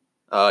up.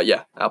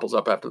 Yeah, Apple's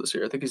up after this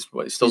year. I think he's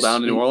still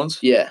down in New Orleans.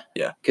 Yeah.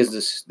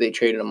 Because they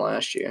traded him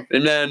last year.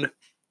 And then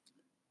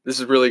this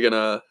is really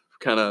gonna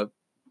kind of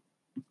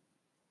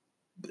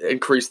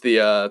increase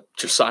the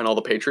just sign all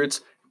the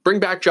Patriots. Bring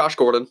back Josh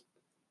Gordon.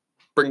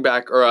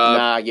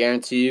 I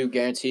guarantee you,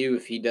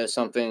 if he does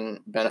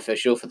something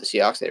beneficial for the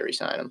Seahawks, they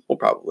re-sign him. Well,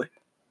 probably.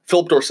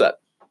 Philip Dorsett.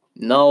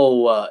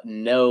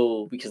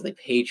 No, because the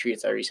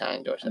Patriots are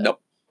re-signing Dorsett. Nope.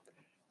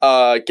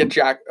 Get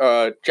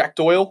Jack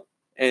Doyle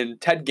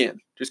and Ted Ginn.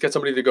 Just get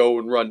somebody to go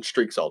and run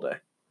streaks all day.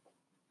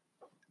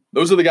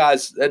 Those are the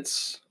guys.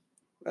 That's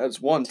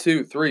 1,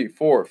 2, 3,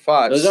 4,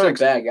 5, Those 6, aren't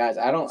bad guys.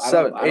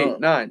 7, 8,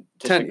 9,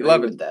 10,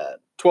 11,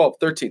 12,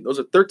 13. Those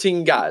are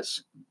 13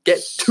 guys.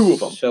 Get 2 of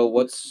them.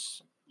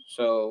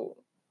 So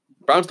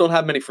Browns don't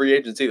have many free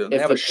agents either. They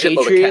have a shitload of cap. If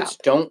the Patriots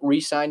don't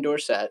re-sign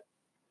Dorsett,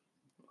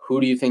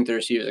 who do you think the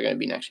receivers are going to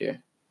be next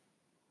year?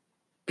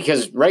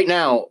 Because right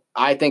now,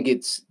 I think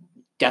it's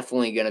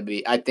definitely going to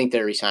be. I think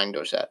they're re-signing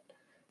Dorsett.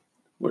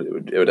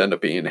 It would end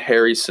up being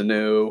Harry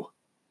Sanu,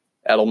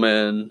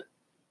 Edelman,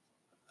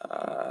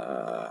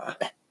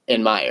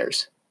 and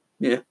Myers.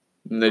 Yeah,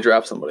 and they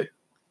draft somebody.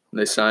 And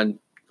they sign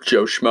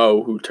Joe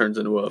Schmo, who turns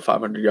into a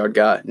 500-yard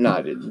guy.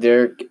 No,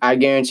 dude, I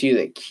guarantee you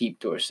they keep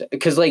Dorsett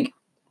because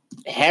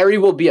Harry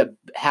will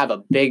have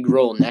a big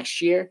role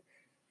next year,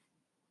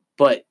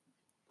 but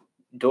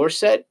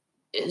Dorsett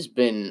has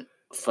been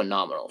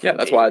phenomenal. Yeah,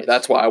 that's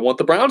why I want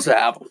the Browns to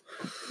have him.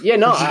 Yeah,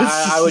 no,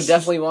 I would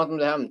definitely want them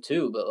to have him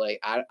too. But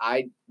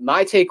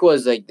my take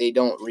was they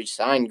don't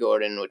re-sign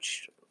Gordon,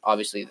 which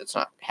obviously that's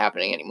not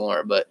happening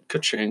anymore. But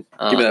ka-ching.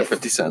 Give me that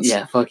 50 cents.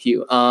 Yeah, fuck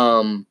you.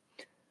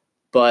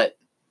 But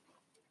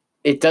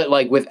it does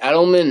with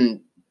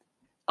Edelman.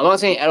 I'm not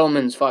saying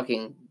Edelman's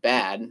fucking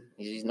bad.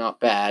 He's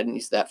not bad.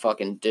 He's that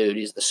fucking dude.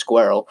 He's the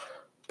squirrel.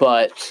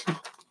 But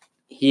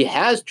he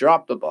has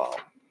dropped the ball.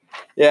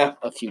 Yeah,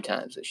 a few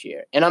times this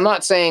year. And I'm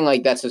not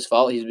saying that's his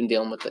fault. He's been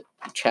dealing with the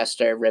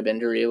chest or rib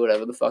injury or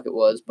whatever the fuck it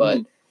was. But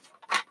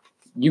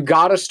you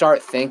got to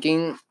start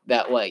thinking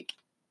that,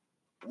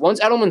 once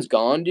Edelman's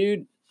gone,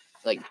 dude,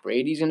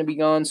 Brady's going to be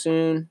gone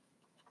soon.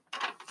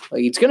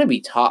 It's going to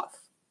be tough.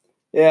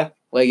 Yeah.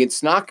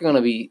 It's not going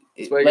to be.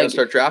 That's why you got to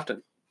start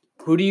drafting.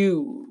 Who do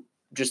you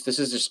this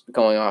is just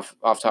going off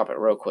topic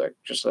real quick.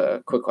 Just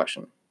a quick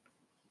question.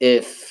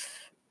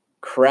 If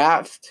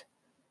Kraft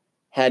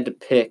had to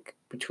pick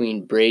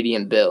between Brady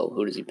and Bill,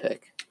 who does he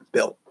pick?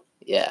 Bill.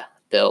 Yeah,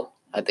 Bill.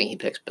 I think he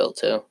picks Bill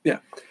too. Yeah.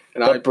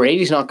 But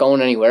Brady's not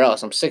going anywhere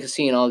else. I'm sick of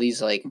seeing all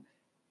these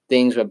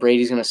things where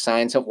Brady's going to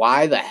sign stuff.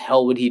 Why the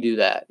hell would he do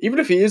that? Even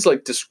if he is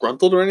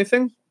disgruntled or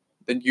anything,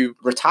 then you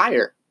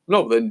retire.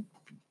 No, then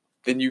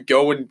you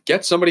go and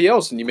get somebody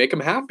else and you make him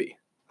happy.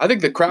 I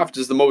think that Kraft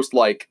is the most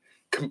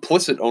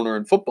complicit owner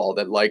in football.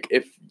 That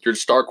if your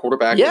star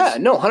quarterback,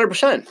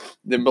 100%.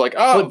 Then be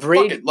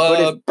Brady, fuck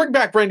it, bring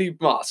back Randy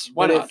Moss.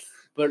 Why not?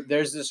 But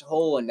there's this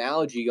whole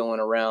analogy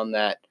going around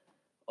that,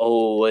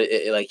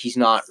 he's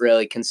not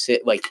really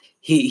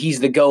he's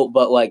the GOAT,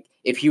 but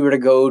if he were to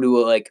go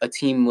to a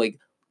team like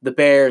the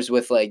Bears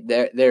with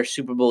their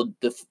Super Bowl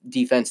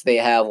defense they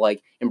have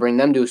and bring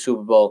them to a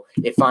Super Bowl,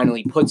 it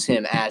finally puts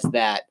him as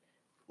that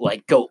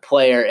GOAT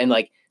player. And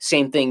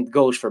same thing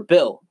goes for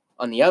Bill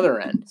on the other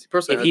end.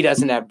 If he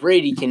doesn't have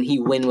Brady, can he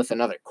win with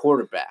another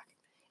quarterback?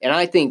 And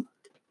I think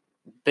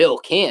Bill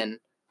can.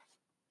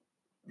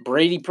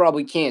 Brady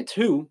probably can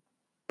too.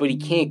 But he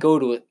can't go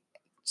to a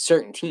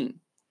certain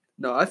team.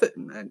 No, I think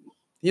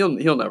he'll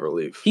never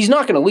leave. He's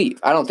not going to leave.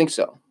 I don't think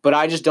so. But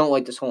I just don't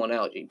like this whole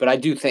analogy. But I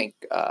do think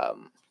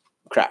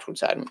Kraft would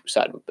side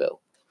with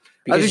Bill.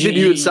 I think that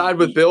he would side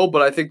with Bill,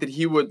 but I think that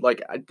he would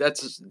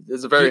that's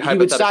a very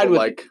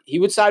hypothetical. He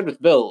would side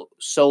with Bill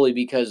solely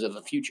because of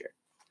the future.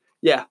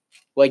 Yeah,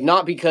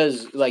 not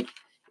because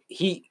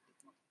he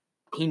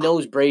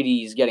knows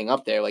Brady's getting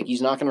up there.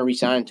 He's not going to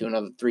re-sign him to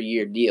another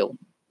 3-year deal.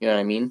 You know what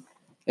I mean?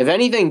 If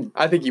anything,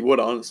 I think he would,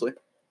 honestly.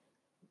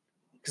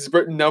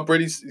 Because now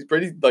Brady's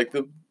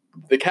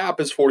the cap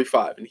is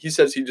 45, and he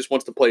says he just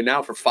wants to play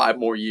now for 5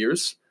 more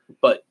years.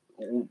 But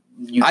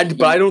I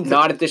don't.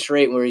 Not at this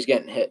rate where he's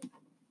getting hit.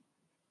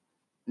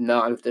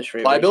 Not with this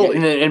rate. Liability.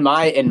 And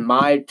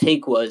my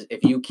take was,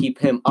 if you keep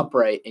him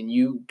upright and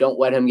you don't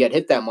let him get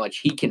hit that much,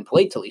 he can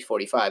play till he's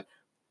 45.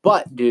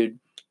 But, dude,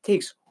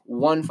 takes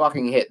one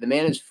fucking hit. The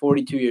man is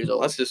 42 years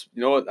old. Let's just,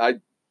 you know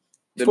what?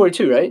 He's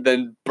 42, right?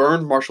 Then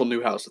burn Marshall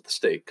Newhouse at the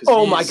stake.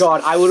 Oh my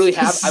God! I would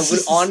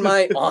on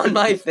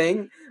my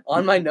thing,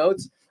 on my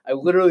notes, I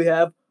literally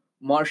have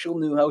Marshall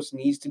Newhouse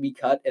needs to be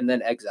cut and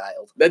then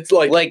exiled. That's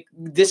like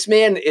this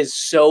man is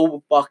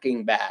so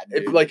fucking bad.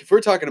 If we're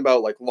talking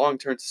about like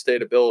long-term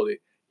sustainability,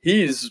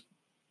 he's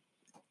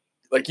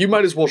like, you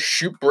might as well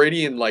shoot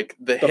Brady in like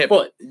the hip.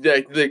 Foot.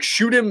 Like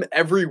shoot him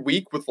every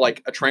week with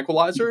like a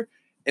tranquilizer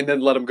and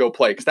then let him go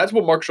play, because that's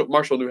what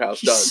Marshall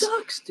Newhouse does. He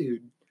sucks,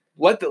 dude.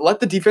 Let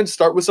the defense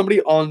start with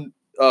somebody on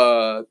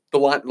the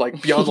line,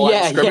 like beyond the line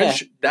of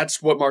scrimmage. Yeah.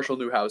 That's what Marshall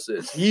Newhouse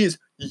is. He's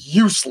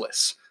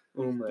useless.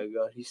 Oh my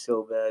God, he's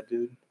so bad,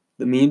 dude.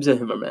 The memes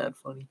of him are mad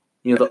funny.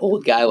 You know, the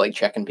old guy like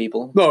checking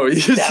people. No,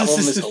 that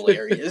one was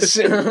hilarious.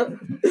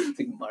 It's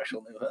like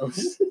Marshall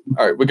Newhouse.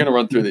 All right, we're gonna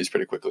run through these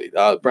pretty quickly.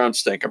 Browns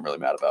stink. I'm really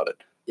mad about it.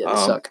 Yeah,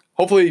 they suck.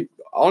 Hopefully,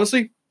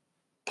 honestly,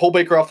 pull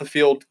Baker off the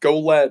field.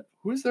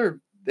 Who is there?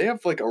 They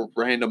have like a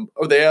random.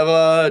 Oh, they have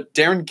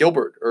Darren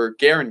Gilbert or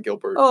Garen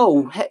Gilbert.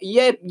 Oh,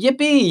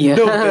 yippee!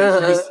 No,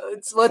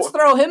 let's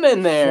throw him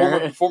in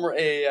there. Former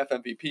AAF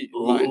MVP.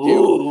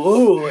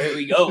 Ooh, here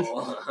we go.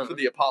 For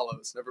the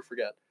Apollos, never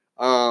forget.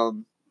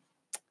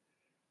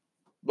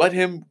 Let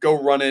him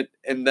go run it,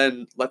 and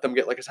then let them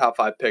get like a top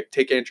 5 pick.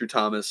 Take Andrew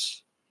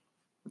Thomas.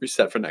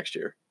 Reset for next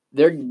year.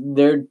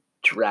 They're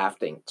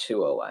drafting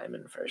 2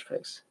 linemen first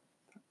picks.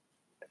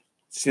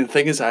 See, the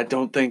thing is, I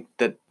don't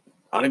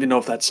even know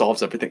if that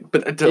solves everything.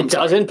 But it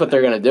doesn't, but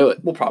they're going to do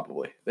it. Well,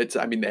 probably. They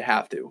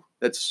have to.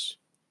 Let's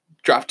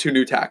draft 2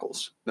 new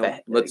tackles. No,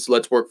 let's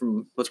work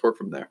from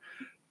there.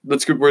 We're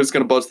just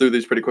going to buzz through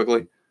these pretty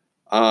quickly.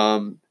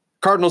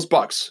 Cardinals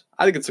Bucks.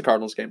 I think it's the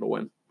Cardinals game to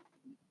win.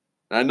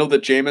 And I know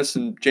that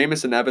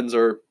Jameis and Evans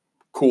are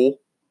cool.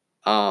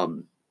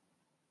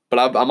 But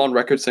I'm on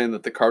record saying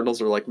that the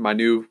Cardinals are like my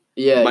new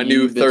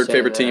third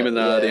favorite team in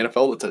the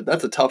NFL.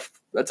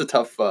 That's a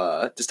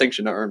tough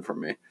distinction to earn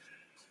from me.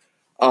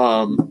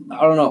 I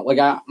don't know. Like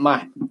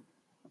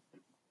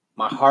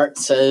my heart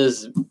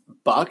says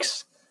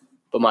Bucks,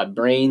 but my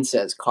brain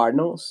says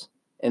Cardinals,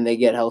 and they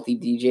get healthy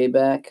DJ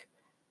back.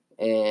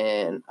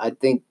 And I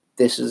think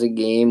this is a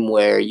game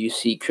where you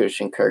see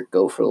Christian Kirk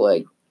go for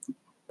like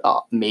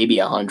maybe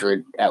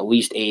 100, at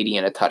least 80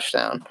 and a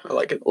touchdown. I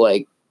like it.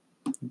 Like,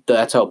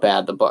 that's how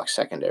bad the Bucs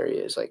secondary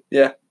is. Like,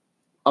 yeah.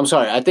 I'm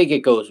sorry. I think it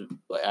goes.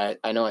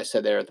 I know I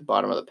said they're at the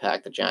bottom of the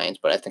pack, the Giants,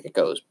 but I think it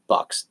goes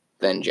Bucs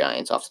then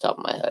Giants off the top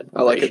of my head.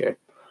 I like it. Sure.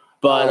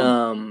 But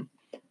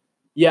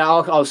yeah,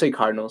 I'll say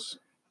Cardinals.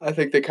 I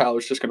think that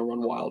Kyler's just going to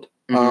run wild.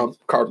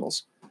 Mm-hmm.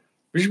 Cardinals.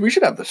 We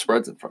should have the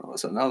spreads in front of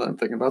us. And now that I'm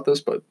thinking about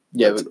this, but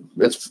yeah,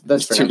 that's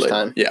for next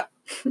time. Yeah,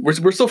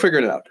 we're still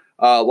figuring it out.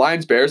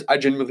 Lions Bears. I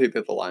genuinely think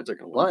that the Lions are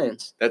going to win.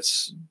 Lions.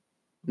 That's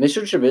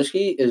Mr.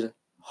 Trubisky is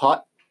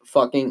hot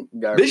fucking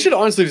garbage. They should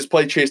honestly just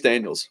play Chase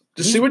Daniels.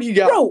 Just see what you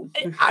got. Bro,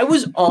 I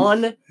was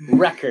on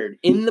record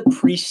in the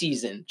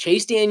preseason.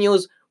 Chase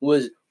Daniels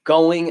was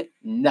going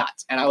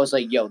nuts, and I was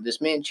like, "Yo, this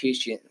man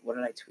Chase. What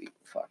did I tweet?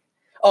 Fuck.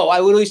 Oh,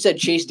 I literally said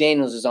Chase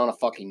Daniels is on a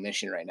fucking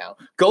mission right now.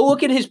 Go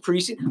look at his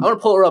preseason. I'm gonna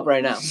pull her up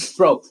right now,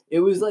 bro.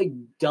 It was like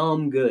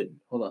dumb good.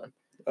 Hold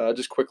on.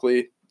 Just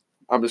quickly,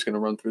 I'm just gonna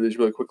run through these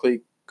really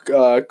quickly.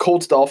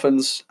 Colts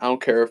Dolphins. I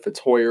don't care if it's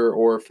Hoyer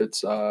or if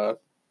it's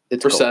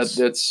Brissett.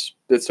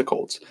 It's the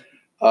Colts.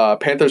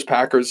 Panthers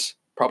Packers.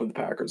 Probably the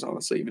Packers,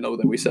 honestly. Even though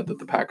that we said that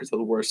the Packers are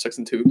the worst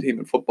 6-2 team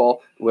in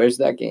football. Where's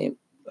that game?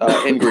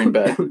 In Green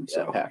Bay.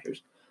 Yeah,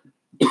 Packers.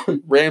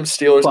 Rams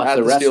Steelers Plus, at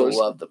the Steelers. Rest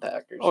love the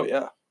Packers. Oh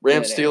yeah.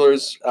 Rams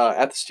Steelers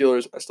at the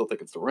Steelers. I still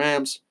think it's the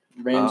Rams.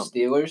 Rams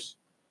Steelers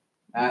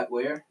at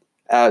where?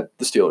 At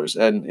the Steelers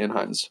and in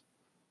Heinz.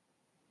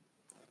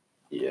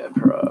 Yeah,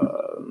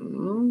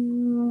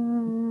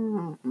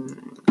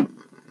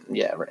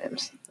 yeah,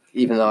 Rams.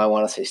 Even though I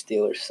want to say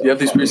Steelers. So you have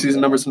these preseason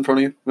numbers in front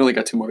of you? We only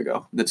got 2 more to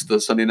go. It's the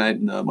Sunday night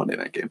and the Monday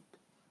night game.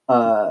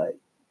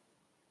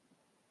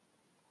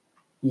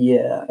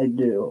 Yeah, I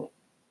do.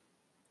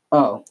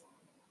 Oh.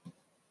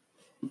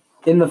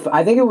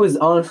 I think it was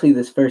honestly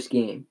this first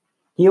game.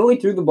 He only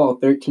threw the ball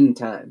 13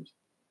 times.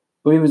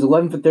 But he was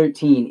 11 for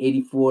 13,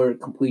 84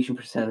 completion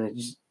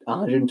percentage,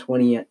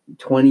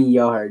 120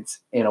 yards,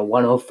 and a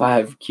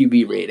 105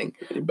 QB rating.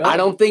 I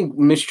don't think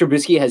Mr.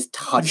 Trubisky has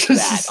touched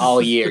that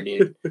all year,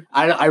 dude.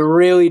 I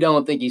really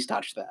don't think he's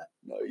touched that.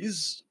 No,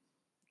 he's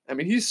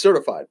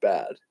certified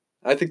bad.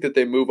 I think that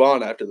they move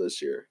on after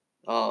this year.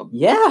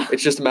 Yeah,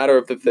 it's just a matter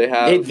of if they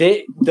have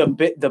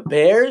the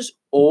Bears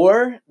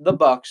or the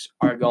Bucks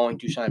are going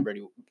to sign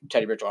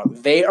Teddy Bridgewater.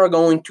 They are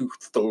going to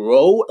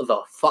throw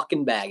the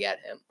fucking bag at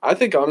him. I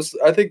think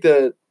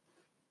that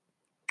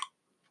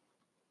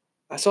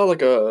I saw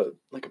like a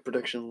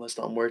prediction list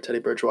on where Teddy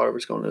Bridgewater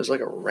was going. It was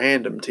like a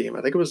random team.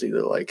 I think it was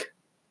either like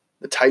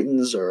the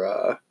Titans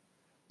or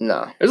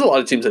no. There's a lot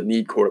of teams that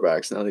need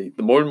quarterbacks now. The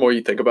more and more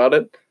you think about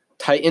it,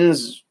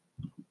 Titans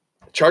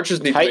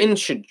Chargers need. Titans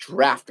should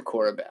draft a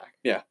quarterback.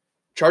 Yeah.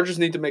 Chargers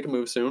need to make a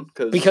move soon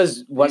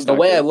because the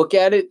way I look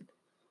at it,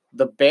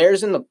 the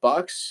Bears and the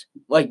Bucks,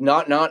 like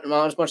not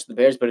as much the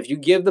Bears, but if you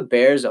give the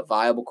Bears a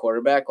viable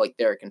quarterback, like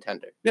they're a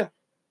contender. Yeah.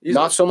 Easily.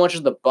 Not so much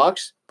as the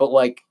Bucks, but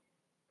like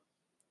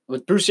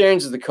with Bruce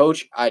Arians as the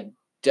coach, I'd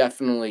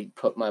definitely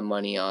put my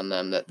money on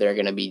them that they're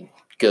going to be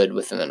good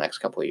within the next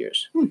couple of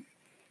years.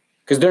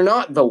 Because they're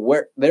not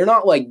they're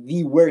not like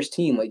the worst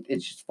team. Like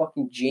it's just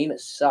fucking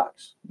Jameis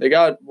sucks. They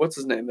got what's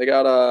his name? They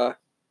got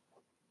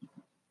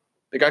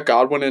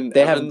Godwin and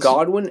Evans. Have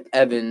Godwin,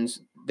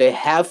 Evans. They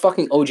have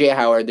fucking OJ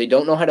Howard. They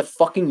don't know how to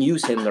fucking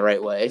use him the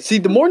right way. See,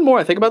 the more and more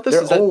I think about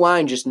this, their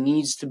O-line just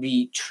needs to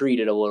be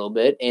treated a little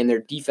bit, and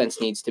their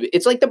defense needs to be.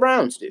 It's like the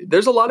Browns, dude.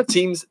 There's a lot of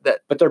teams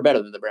but they're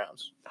better than the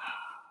Browns.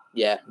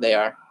 Yeah, they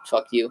are.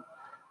 Fuck you.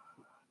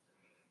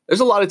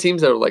 There's a lot of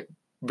teams that are like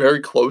very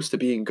close to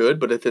being good,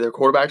 but if their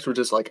quarterbacks were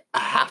just like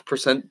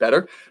 0.5%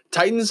 better.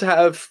 Titans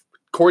have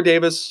Corey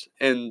Davis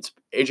and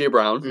AJ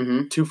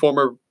Brown, two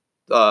former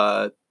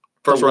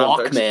first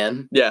round picks.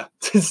 Man. Yeah.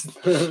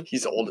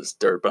 He's old as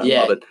dirt, but I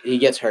love it. He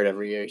gets hurt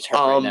every year. He's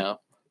hurt right now.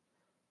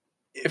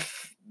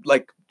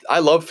 I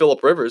love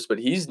Phillip Rivers, but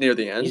he's near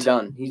the end. He's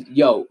done.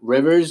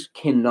 Rivers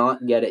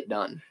cannot get it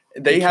done.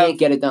 Can't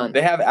get it done.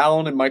 They have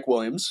Allen and Mike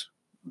Williams.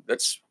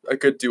 That's a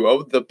good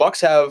duo. The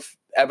Bucks have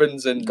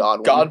Evans and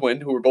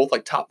Godwin, who are both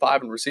like top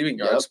 5 in receiving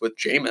yards with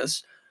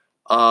Jameis.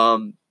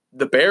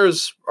 The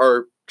Bears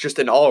are just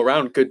an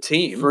all-around good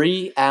team.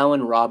 Free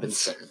Allen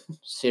Robinson.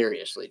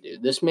 Seriously,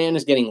 dude. This man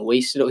is getting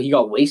wasted. He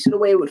got wasted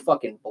away with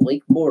fucking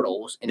Blake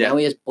Bortles, and now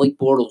he has Blake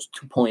Bortles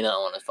 2.0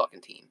 on his fucking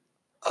team.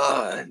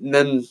 And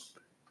then,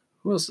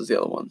 who else is the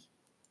other one?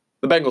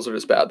 The Bengals are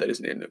just bad. They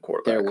just need a new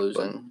quarterback. They're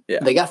losing.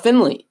 They got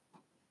Finley.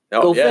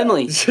 Go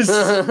Finley.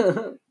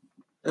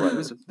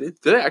 Did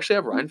they actually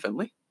have Ryan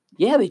Finley?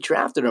 Yeah, they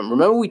drafted him.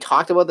 Remember we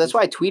talked about that? That's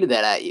why I tweeted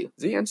that at you.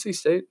 Is he NC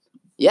State?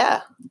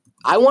 Yeah.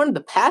 I wanted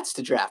the Pats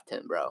to draft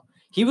him, bro.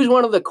 He was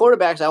one of the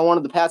quarterbacks I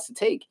wanted the Pats to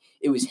take.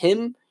 It was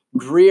him,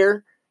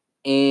 Greer,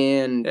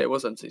 and... Yeah, it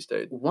was NC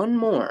State. One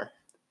more.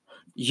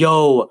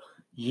 Yo,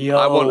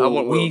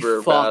 we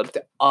fucked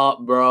up,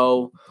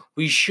 bro.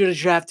 We should have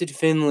drafted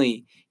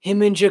Finley.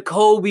 Him and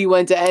Jacoby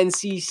went to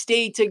NC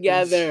State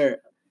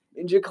together.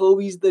 And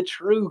Jacoby's the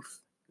truth.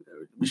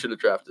 We should have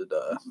drafted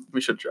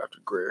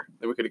Greer.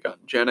 Then we could have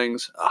gotten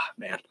Jennings.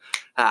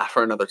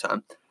 For another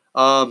time.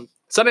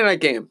 Sunday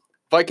night game.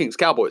 Vikings,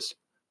 Cowboys.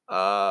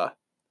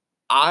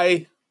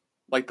 I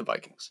like the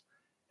Vikings.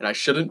 And I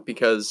shouldn't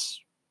because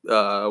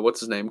what's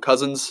his name?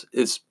 Cousins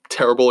is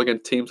terrible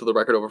against teams with a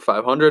record over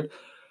 500.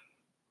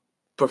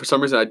 But for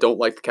some reason I don't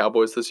like the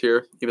Cowboys this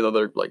year, even though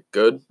they're like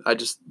good.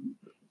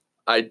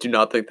 I do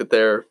not think that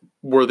they're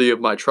worthy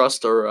of my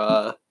trust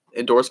or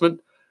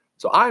endorsement.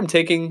 So I'm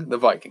taking the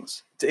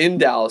Vikings. It's in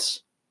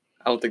Dallas.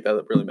 I don't think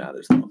that really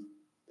matters, though.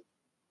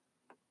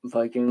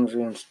 Vikings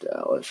against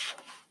Dallas.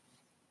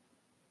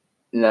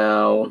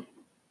 Now,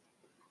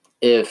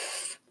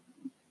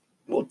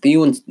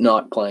 Thielen's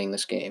not playing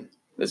this game.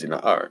 Is he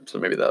not? All right, so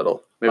maybe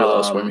that'll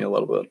sway me a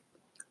little bit.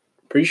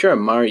 Pretty sure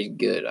Amari's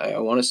good. I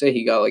want to say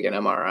he got like an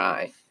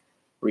MRI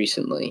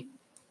recently.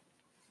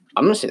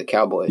 I'm going to say the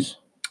Cowboys.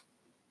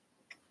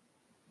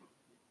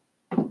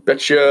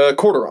 Bet you a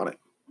quarter on it.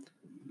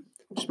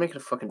 Just make it a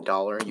fucking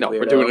dollar. No,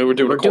 we're doing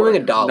a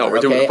dollar. No, we're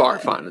doing a bar.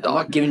 Fine, a dollar.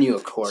 I'm not giving you a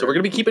quarter. So we're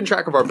gonna be keeping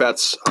track of our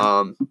bets.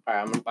 All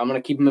right, I'm gonna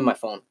keep them in my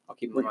phone. I'll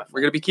keep them in my phone. We're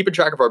gonna be keeping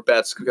track of our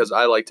bets because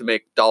I like to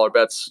make dollar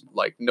bets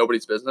like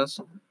nobody's business.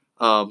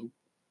 We're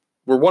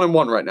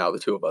 1-1 right now, the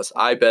two of us.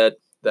 I bet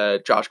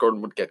that Josh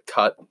Gordon would get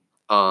cut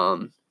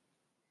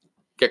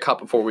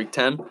before week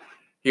 10.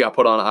 He got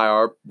put on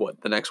IR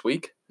the next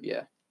week?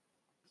 Yeah.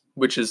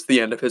 Which is the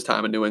end of his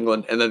time in New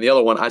England. And then the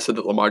other one, I said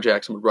that Lamar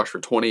Jackson would rush for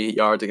 28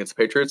 yards against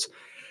the Patriots.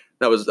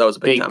 That was a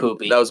big time.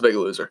 Poopy. That was a big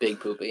loser. Big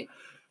poopy.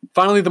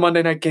 Finally, the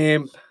Monday night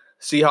game,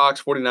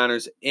 Seahawks,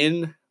 49ers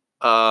in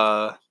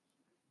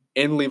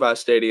Levi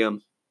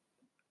Stadium.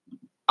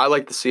 I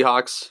like the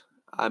Seahawks.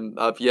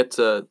 I've yet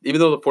to, even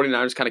though the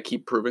 49ers kind of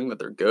keep proving that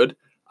they're good,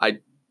 I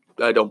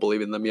don't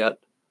believe in them yet.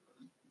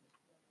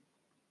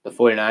 The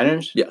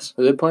 49ers? Yes.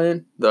 Who are they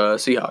playing? The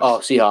Seahawks. Oh,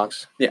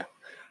 Seahawks. Yeah.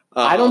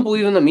 I don't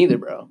believe in them either,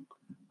 bro.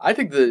 I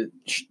think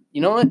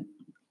you know what?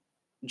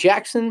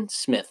 Jackson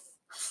Smith.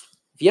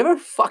 If you ever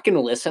fucking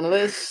listen to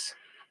this,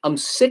 I'm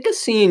sick of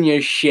seeing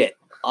your shit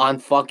on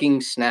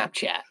fucking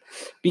Snapchat.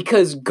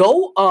 Because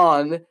go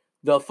on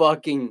the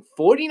fucking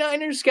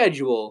 49ers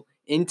schedule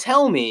and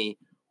tell me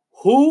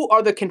who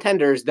are the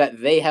contenders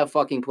that they have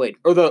fucking played.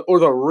 Or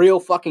the real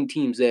fucking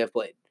teams they have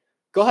played.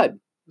 Go ahead.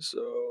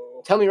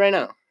 So tell me right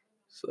now.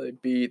 So they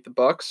beat the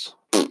Bucks.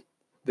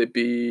 They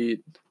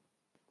beat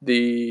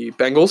the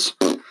Bengals,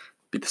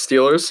 beat the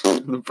Steelers,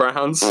 the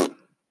Browns. The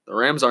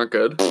Rams aren't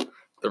good.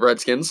 The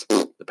Redskins,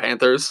 the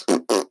Panthers,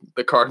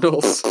 the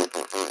Cardinals.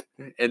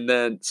 And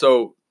then,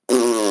 trash.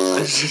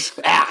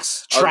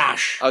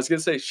 I was going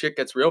to say shit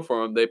gets real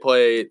for them. They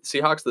play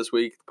Seahawks this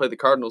week, play the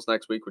Cardinals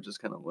next week, which is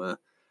kind of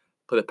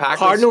play the Packers.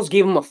 Cardinals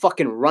gave them a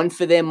fucking run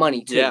for their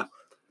money, too. Yeah.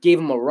 Gave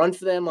them a run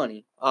for their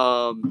money.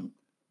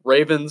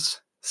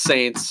 Ravens,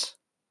 Saints,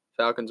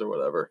 Falcons or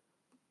whatever.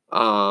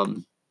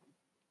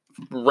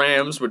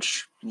 Rams,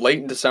 which late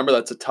in December,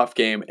 that's a tough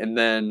game. And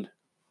then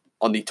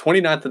on the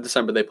 29th of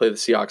December, they play the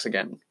Seahawks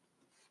again.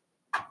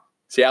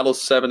 Seattle's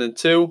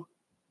 7-2.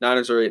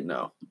 Niners are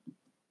 8-0.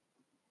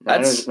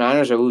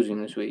 Niners are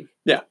losing this week.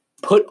 Yeah.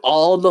 Put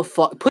your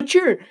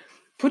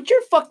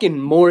fucking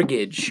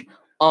mortgage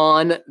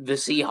on the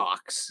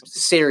Seahawks.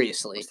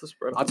 Seriously. What's the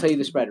spread? I'll tell you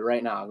the spread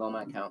right now. I'll go on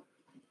my account.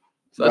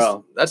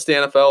 So that's the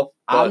NFL.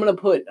 I'm gonna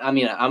put. I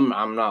mean,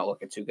 I'm not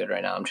looking too good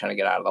right now. I'm trying to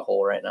get out of the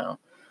hole right now.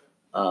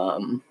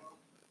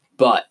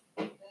 But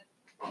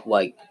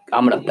like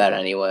I'm gonna bet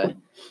anyway.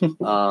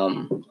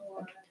 The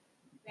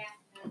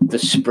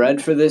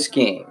spread for this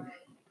game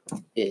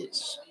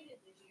is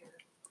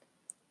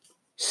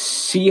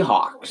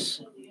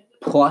Seahawks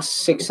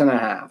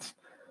 +6.5,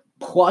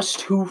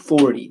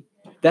 +240.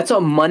 That's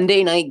a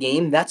Monday night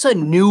game. That's a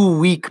new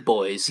week,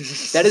 boys.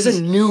 That is a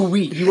new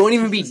week. You won't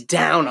even be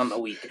down on the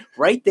week.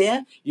 Right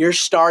there, you're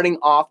starting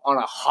off on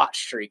a hot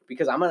streak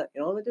because you know what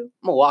I'm gonna do?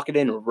 I'm gonna lock it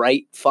in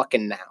right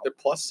fucking now. They're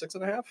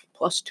 +6.5?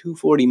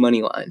 +240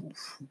 money line.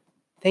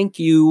 Thank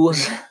you.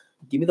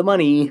 Give me the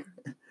money.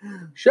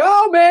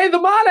 Show me the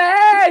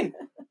money!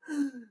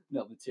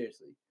 No, but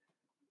seriously.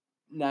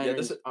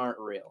 Niners aren't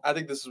real. I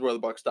think this is where the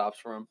buck stops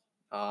for them.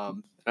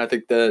 And I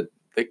think that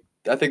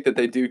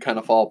they do kind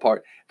of fall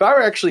apart. If I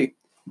were actually,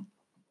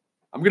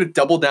 I'm gonna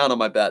double down on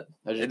my bet.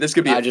 I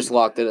just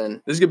locked it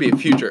in. This is gonna be a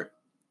future.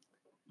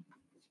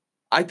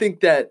 I think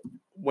that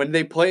when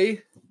they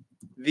play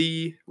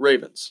the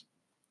Ravens,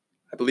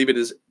 I believe it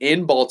is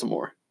in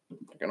Baltimore.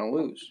 They're gonna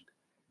lose.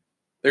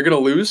 They're gonna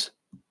lose.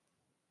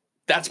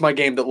 That's my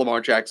game that Lamar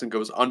Jackson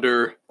goes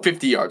under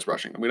 50 yards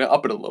rushing. I'm gonna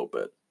up it a little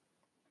bit.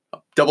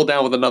 Double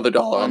down with another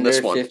dollar on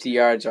this one. 50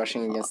 yards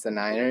rushing against the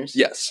Niners?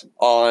 Yes.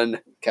 On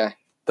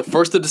the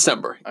 1st of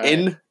December.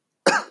 Right.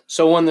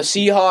 So when the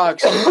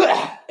Seahawks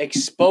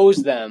expose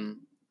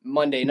them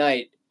Monday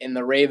night and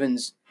the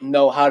Ravens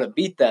know how to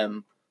beat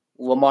them,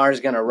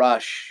 Lamar's going to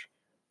rush.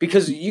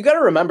 Because you got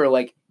to remember,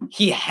 like,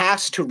 he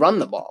has to run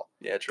the ball.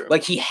 Yeah, true.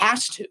 Like, he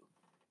has to.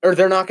 Or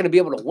they're not going to be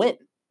able to win.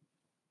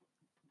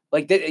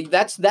 Like,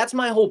 that's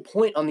my whole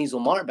point on these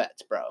Lamar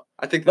bets, bro.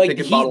 I think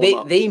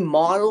that they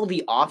model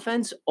the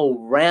offense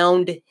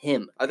around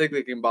him. I think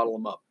they can bottle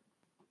him up.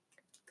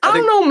 I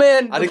don't know,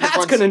 man. The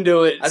Pats couldn't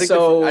do it. I think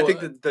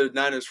the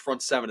Niners'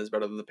 front seven is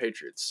better than the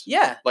Patriots.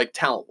 Yeah. Like,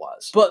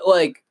 talent-wise. But,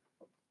 like,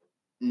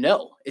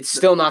 no. It's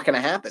still not going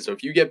to happen. So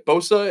if you get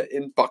Bosa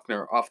and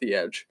Buckner off the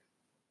edge,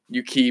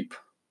 you keep...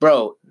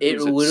 Bro,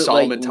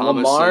 Solomon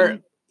Thomas Lamar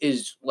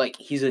is, like,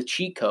 he's a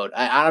cheat code.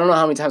 I don't know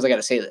how many times I got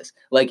to say this.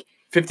 Like...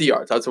 50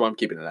 yards. That's what I'm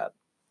keeping it at.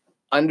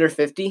 Under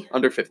 50?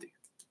 Under 50.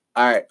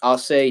 All right. I'll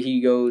say he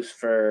goes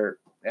for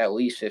at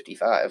least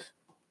 55.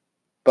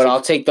 But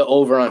I'll take the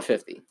over on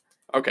 50.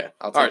 Okay.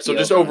 All right. So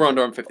just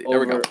over-under on 50. There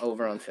we go.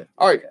 Over on 50.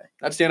 All right. Okay.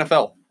 That's the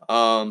NFL.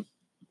 How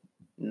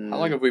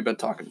long have we been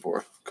talking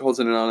for?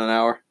 Closing in on an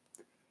hour.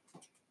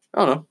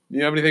 I don't know. Do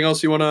you have anything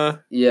else you want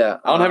to... Yeah.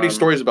 I don't have any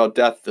stories about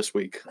death this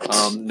week.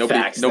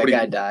 Nobody, that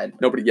guy died.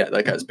 Nobody yet.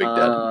 That guy's big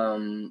dead.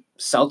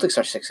 Celtics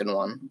are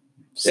 6-1.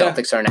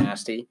 Celtics are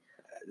nasty.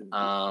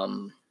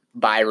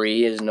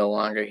 Byrie is no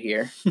longer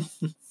here.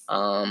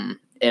 And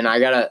I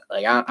gotta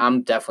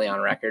I'm definitely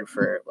on record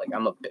for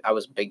I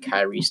was a big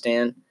Kyrie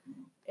stan.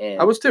 And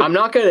I was too. I'm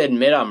not gonna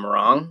admit I'm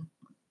wrong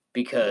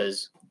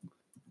because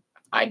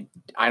I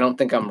don't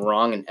think I'm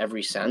wrong in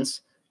every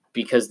sense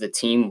because the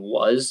team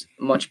was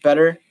much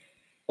better.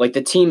 Like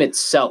the team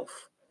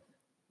itself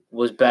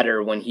was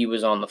better when he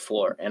was on the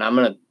floor. And I'm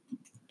gonna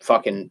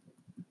fucking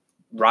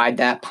ride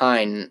that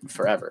pine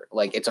forever.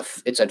 Like it's a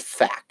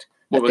fact.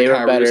 What, they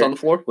were better on the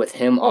floor? With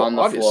him on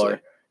the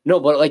floor. No,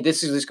 but like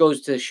this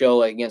goes to show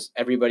like against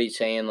everybody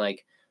saying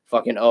like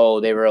fucking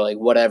they were like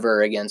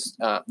whatever against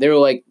they were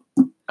like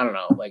I don't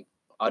know, like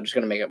I'm just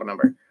gonna make up a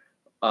number.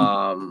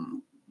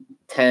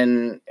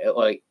 10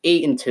 like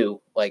 8-2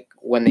 like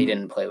when they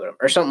didn't play with him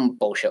or something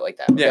bullshit like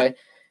that. Okay. Yeah.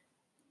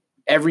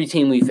 Every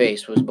team we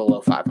faced was below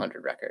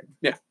 500 record.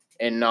 Yeah.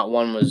 And not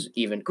one was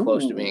even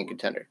close to being a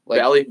contender. Like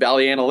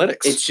Valley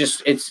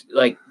Analytics. It's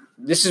like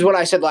this is what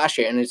I said last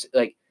year, and it's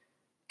like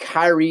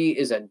Kyrie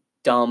is a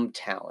dumb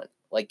talent.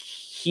 Like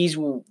he's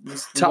one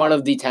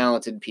of the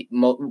talented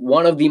people,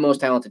 one of the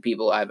most talented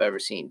people I've ever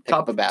seen pick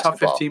up a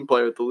basketball. Top 15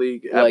 player of the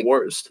league at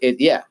worst.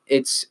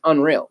 It's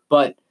unreal.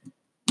 But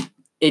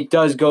it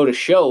does go to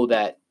show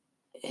that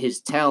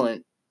his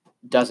talent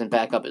doesn't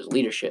back up his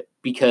leadership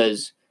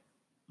because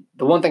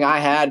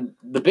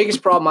the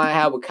biggest problem I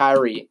had with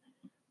Kyrie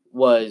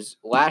was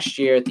last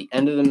year at the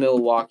end of the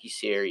Milwaukee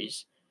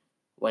series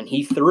when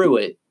he threw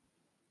it,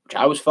 which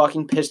I was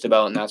fucking pissed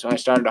about, and that's when I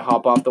started to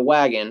hop off the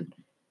wagon.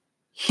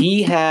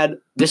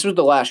 This was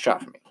the last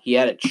shot for me. He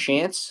had a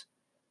chance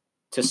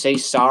to say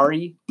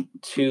sorry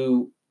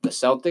to the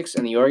Celtics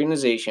and the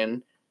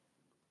organization,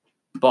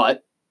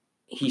 but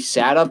he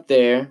sat up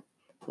there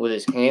with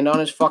his hand on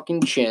his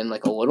fucking chin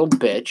like a little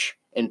bitch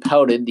and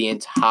pouted the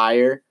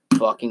entire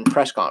fucking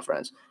press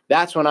conference.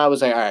 That's when I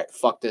was like, all right,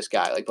 fuck this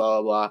guy, like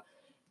blah, blah, blah.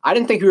 I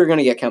didn't think we were going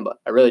to get Kemba.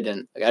 I really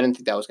didn't. Like, I didn't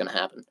think that was going to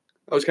happen.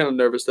 I was kind of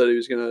nervous that he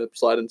was going to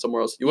slide in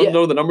somewhere else. You want to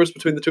know the numbers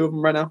between the two of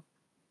them right now?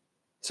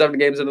 7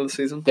 games into the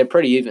season? They're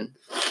pretty even.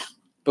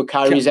 But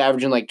Kyrie's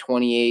averaging like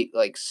 28,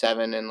 like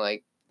 7, and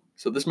like...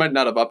 So this might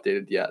not have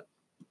updated yet.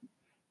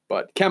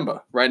 But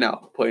Kemba, right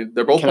now,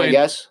 they're both playing... Can I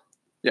guess?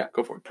 Yeah,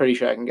 go for it. Pretty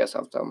sure I can guess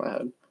off the top of my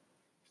head.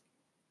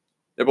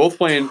 They're both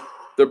playing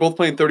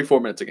 34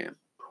 minutes a game.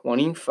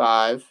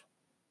 25,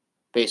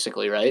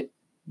 basically, right?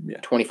 Yeah.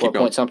 24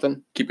 point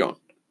something? Keep going.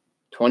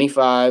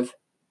 25,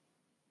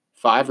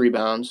 5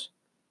 rebounds,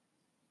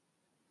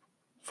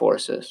 4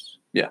 assists.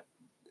 Yeah.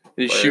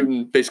 He's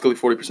shooting basically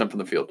 40% from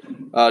the field.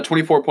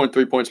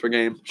 24.3 points per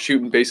game,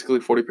 shooting basically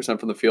 40%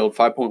 from the field,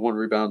 5.1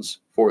 rebounds,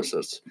 4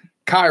 assists.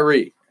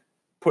 Kyrie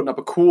putting up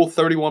a cool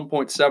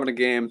 31.7 a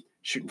game,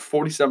 shooting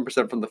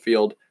 47% from the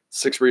field,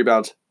 6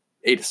 rebounds,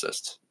 8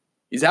 assists.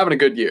 He's having a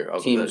good year.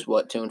 Team is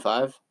what,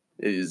 2-5?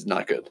 It is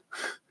not good.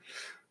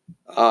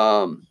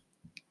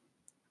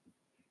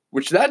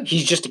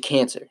 He's just a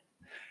cancer.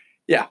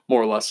 Yeah,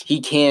 more or less.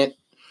 You can't,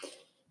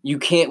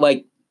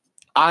 like,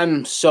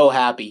 I'm so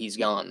happy he's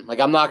gone. Like,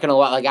 I'm not going to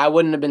lie. Like, I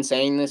wouldn't have been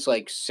saying this,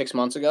 like, 6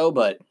 months ago,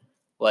 but,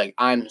 like,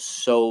 I'm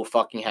so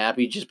fucking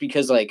happy just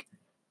because, like,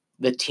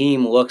 the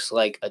team looks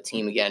like a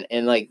team again.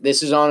 And, like,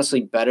 this is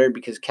honestly better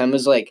because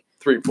Kemba's, like...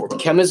 3 and 4.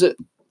 Kemba's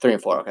 3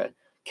 and 4, okay.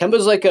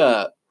 Kemba's,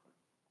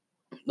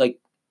 like,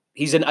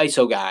 he's an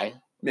ISO guy,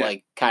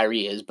 like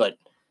Kyrie is, but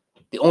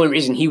the only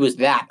reason he was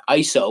that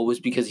ISO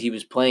was because he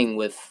was playing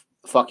with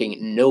fucking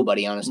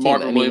nobody on his team.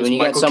 Martin Williams, when you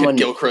Michael got someone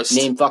Gilchrist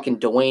named fucking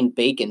Dwayne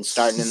Bacon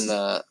starting in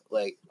the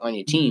on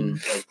your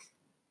team, like,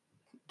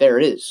 there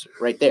it is,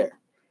 right there.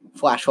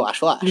 Flash, flash,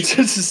 flash. But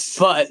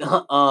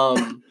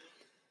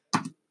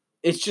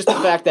it's just the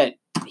fact that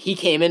he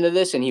came into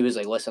this and he was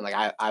like, listen,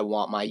 like I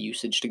want my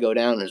usage to go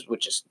down,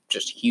 which is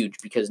just huge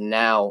because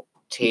now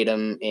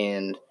Tatum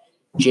and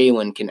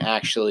Jalen can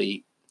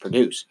actually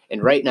produce.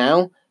 And right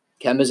now,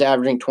 Kemba's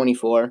averaging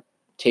 24,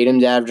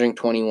 Tatum's averaging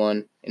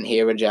 21, and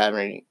Hayward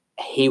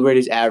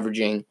is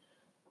averaging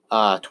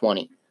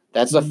 20.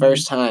 That's the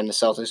first time the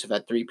Celtics have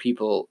had 3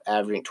 people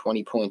averaging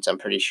 20 points, I'm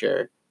pretty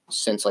sure,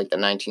 since like the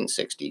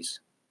 1960s.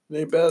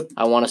 Ain't bad.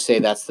 I want to say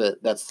that's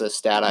the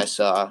stat I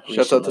saw.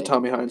 Shouts out to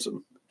Tommy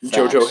Heinsohn.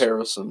 JoJo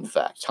Harrison.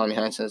 Fact. Tommy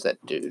Heinsohn is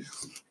that dude.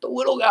 The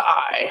little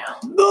guy.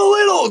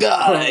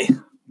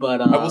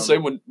 But I will say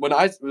when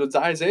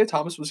Isaiah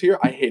Thomas was here,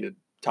 I hated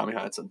Tommy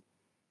Heinsohn.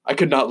 I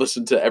could not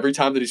listen to every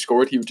time that he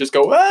scored. He would just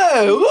go,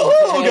 "Hey,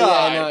 little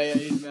guy." Yeah,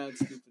 he's mad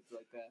stupid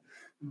like that.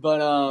 But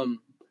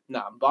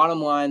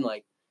bottom line,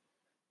 like,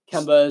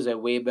 Kemba is a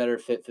way better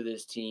fit for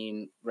this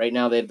team. Right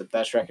now, they have the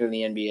best record in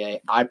the NBA.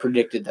 I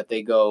predicted that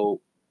they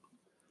go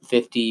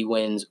 50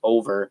 wins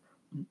over.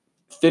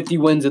 50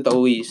 wins at the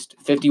least.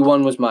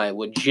 51 was my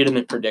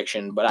legitimate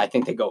prediction, but I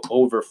think they go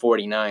over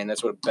 49.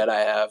 That's what bet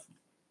I have.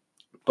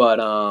 But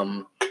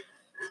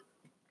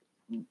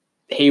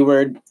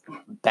Hayward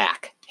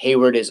back.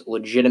 Hayward is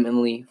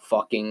legitimately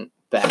fucking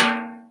back.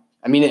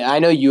 I mean, I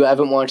know you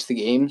haven't watched the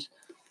games,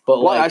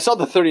 but I saw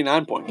the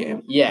 39-point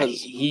game. Yeah,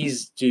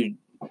 he's dude.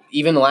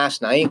 Even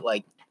last night,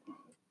 like,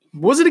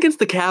 was it against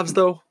the Cavs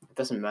though? It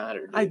doesn't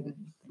matter.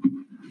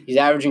 He's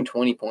averaging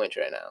 20 points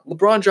right now.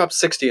 LeBron dropped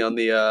 60 on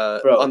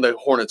the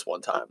Hornets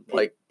one time.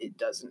 Like, it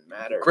doesn't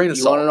matter. Grain of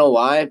salt. You want to know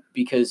why?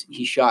 Because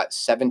he shot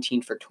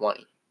 17 for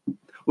 20.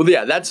 Well,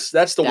 yeah, that's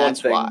the one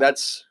thing. Why.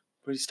 That's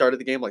when he started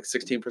the game like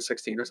 16 for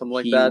 16 or something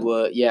like that.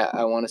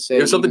 I want to say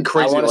it was something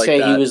crazy. I want to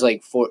say he was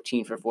like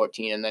 14 for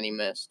 14 and then he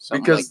missed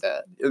something like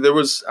that.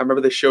 I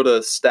remember they showed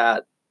a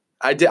stat.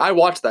 I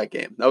watched that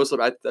game.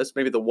 That's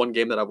maybe the one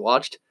game that I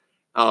watched.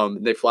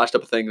 They flashed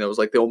up a thing that was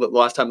like the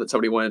last time that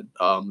somebody went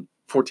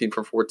 14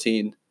 for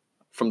 14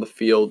 from the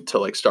field to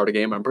like start a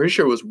game. I'm pretty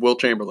sure it was Will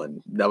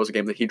Chamberlain. That was a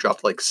game that he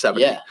dropped like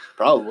 70. Yeah,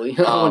 probably.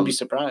 I wouldn't be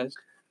surprised.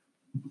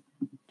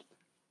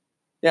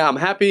 Yeah, I'm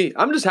happy.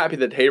 I'm just happy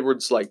that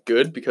Hayward's like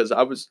good because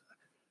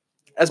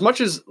as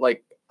much as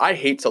like I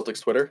hate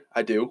Celtics Twitter,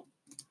 I do.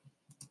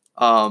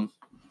 Why?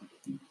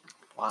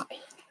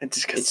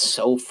 It's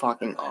so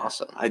fucking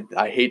awesome.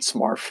 I hate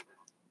Smarf.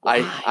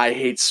 I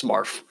hate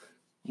Smarf.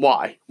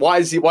 Why? Why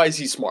is he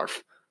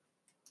Smarf?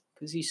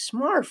 Because he's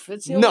Smarf.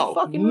 That's the only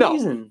fucking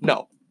reason.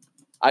 No.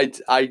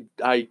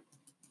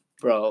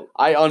 Bro.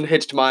 I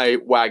unhitched my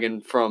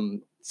wagon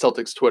from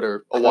Celtics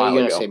Twitter a while ago.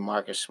 You're going to say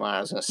Marcus Smart.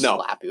 I was going to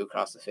slap you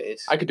across the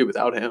face. I could do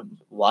without him.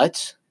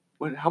 What?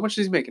 How much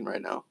is he making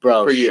right now?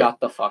 Bro, shut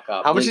the fuck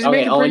up. How much is he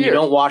making per year? You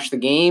don't watch the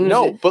games?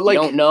 No, but like...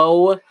 You don't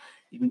know...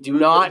 Do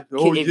not... the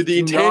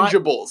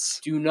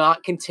intangibles. Do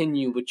not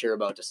continue what you're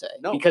about to say.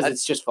 No, because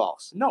it's just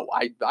false. No,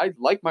 I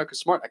like Marcus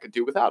Smart. I could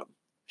do without him.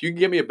 If you can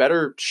give me a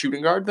better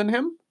shooting guard than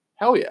him,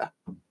 hell yeah.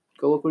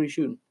 Go look what he's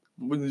shooting.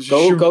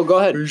 Go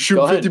ahead. You shoot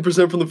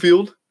 50% from the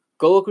field?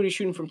 Go look what he's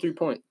shooting from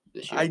 3-point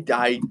this year.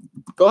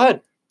 Go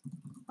ahead.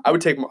 I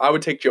would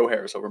take Joe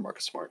Harris over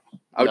Marcus Smart.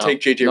 I would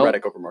take JJ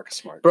Redick over Marcus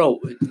Smart. Bro,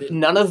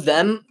 none of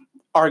them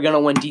are going to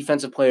win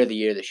Defensive Player of the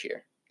Year this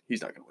year.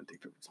 He's not going to win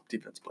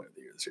Defensive Player of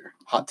the Year this year.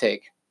 Hot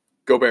take.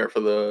 Gobert for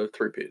the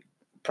 3-peat.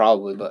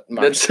 Probably, but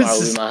that's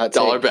probably my hot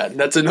take. $1 bet.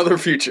 That's another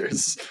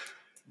futures.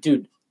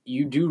 Dude,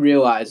 you do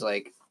realize,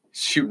 like,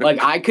 Shooting.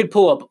 Like, I could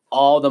pull up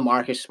all the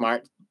Marcus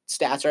Smart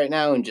stats right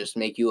now and just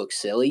make you look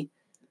silly.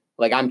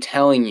 Like, I'm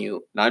telling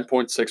you.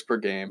 9.6 per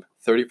game,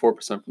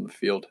 34% from the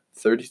field,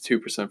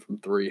 32% from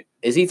three.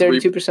 Is he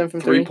 32% from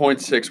three?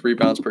 3.6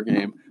 rebounds per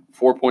game,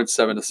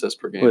 4.7 assists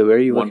per game. Wait, where are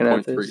you looking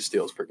at this? 1.3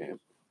 steals per game.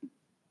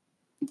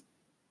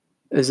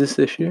 Is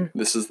this year?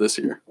 This is this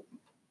year.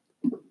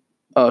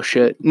 Oh,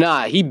 shit.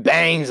 Nah, he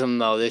bangs them,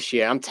 though, this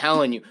year. I'm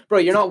telling you. Bro,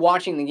 you're not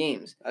watching the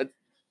games.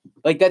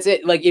 Like, that's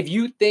it. Like, if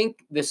you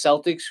think the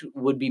Celtics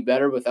would be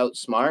better without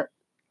Smart.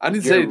 I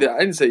didn't say that. I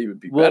didn't say you would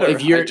be better. I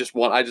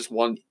just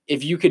want.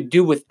 If you could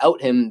do without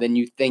him, then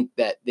you think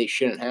that they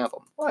shouldn't have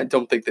him. Well, I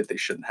don't think that they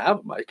shouldn't have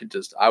him.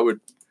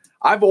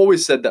 I've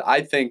always said that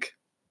I think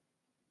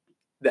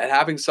that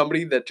having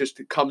somebody that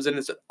just comes in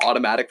as an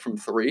automatic from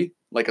three,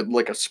 like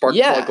a spark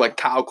plug, like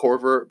Kyle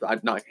Korver,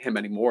 not him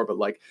anymore, but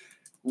like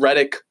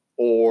Redick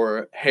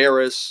or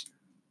Harris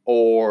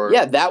or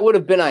that would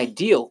have been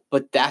ideal.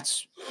 But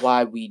that's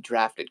why we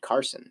drafted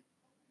Carson.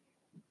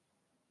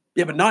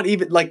 Yeah, but not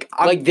even like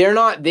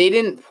they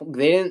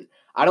didn't.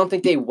 I don't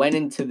think they went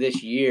into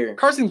this year.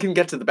 Carson can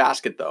get to the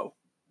basket though.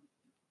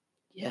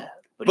 Yeah,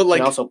 but he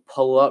can also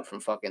pull up from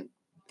fucking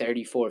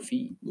 34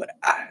 feet.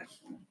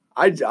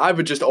 I've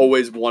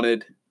always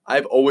wanted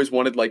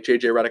like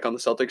JJ Redick on the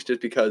Celtics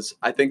just because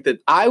I think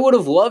that I would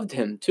have loved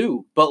him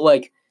too, but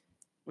like,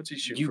 what's he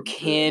shooting? You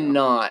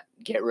cannot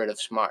get rid of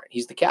Smart.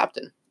 He's the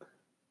captain.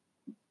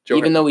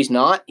 Even though he's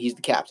not, he's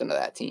the captain of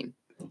that team.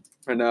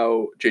 Right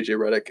now, JJ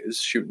Redick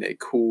is shooting a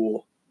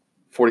cool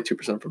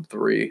 42% from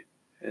three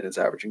and is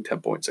averaging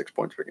 10.6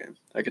 points per game.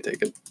 I could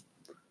take it.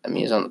 I mean,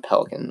 he's on the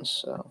Pelicans,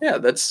 so. Yeah,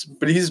 this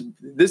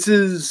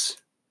is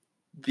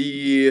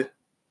the.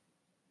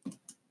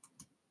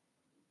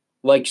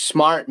 Like,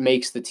 Smart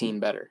makes the team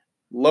better.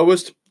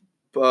 Lowest.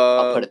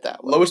 I'll put it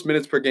that way. Lowest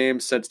minutes per game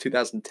since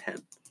 2010.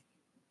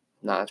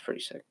 Nah, that's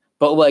pretty sick.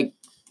 But, like,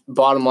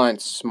 bottom line,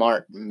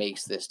 Smart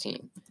makes this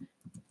team.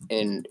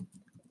 And.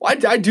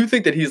 I do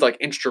think that he's, like,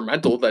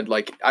 instrumental. That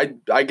like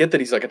I get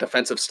that he's, like, a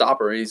defensive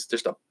stopper. He's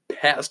just a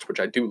pest, which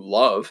I do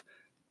love.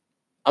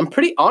 I'm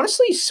pretty...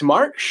 Honestly,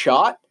 Smart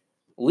shot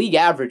league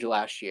average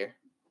last year.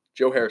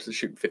 Joe Harris is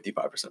shooting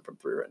 55% from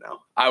three right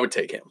now. I would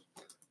take him.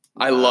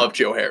 I love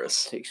Joe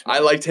Harris. I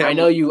liked him. I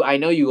know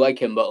you like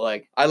him, but,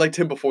 like... I liked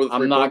him before the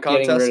three-point contest. I'm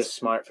not getting rid of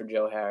Smart for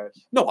Joe Harris.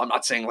 No, I'm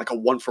not saying, like, a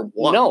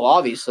one-for-one. No,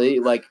 obviously.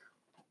 Like,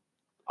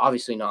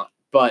 obviously not.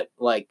 But,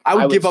 like... I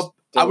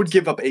would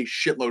give up a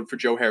shitload for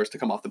Joe Harris to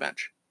come off the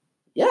bench.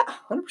 Yeah,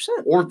 100%.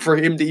 Or for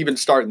him to even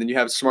start, and then you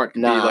have Smart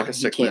be like a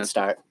six man. He can't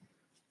start.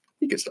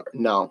 He can start.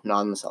 No,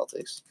 not in the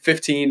Celtics.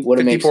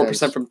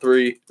 54% from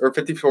three, or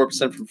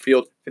 54% from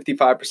field,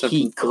 55% from three.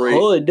 He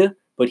could,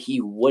 but he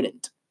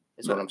wouldn't,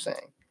 is what I'm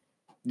saying.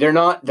 They're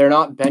not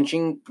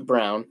benching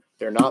Brown,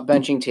 they're not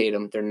benching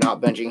Tatum, they're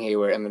not benching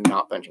Hayward, and they're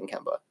not benching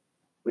Kemba.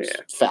 Which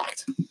is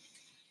fact.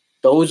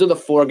 Those are the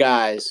four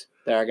guys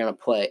that are going to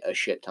play a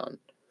shit ton.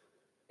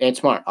 And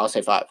Smart, I'll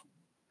say 5.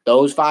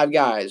 Those 5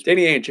 guys.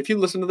 Danny Ainge, if you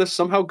listen to this,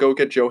 somehow go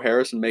get Joe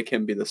Harris and make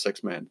him be the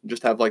sixth man.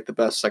 Just have, like, the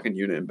best second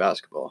unit in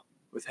basketball.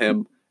 With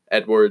him,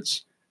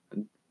 Edwards,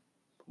 and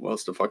what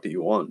else the fuck do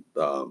you want?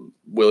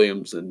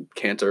 Williams and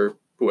Cantor,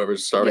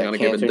 whoever's starting on a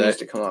given day. Cantor needs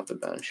to come off the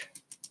bench.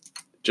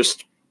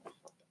 Just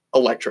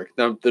electric.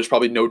 Now, there's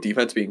probably no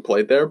defense being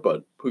played there,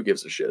 but who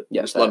gives a shit?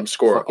 Yeah, just let him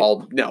score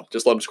all. No,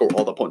 just let him score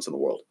all the points in the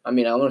world. I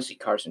mean, I want to see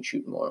Carson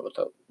shoot more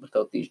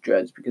without these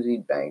dreads because he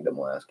banged them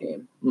last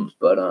game.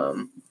 But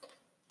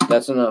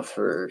that's enough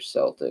for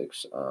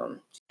Celtics.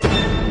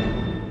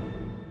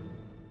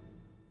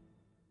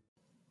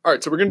 All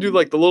right, so we're gonna do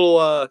like the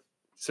little.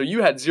 So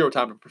you had zero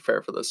time to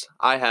prepare for this.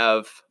 I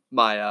have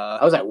my.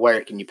 I was at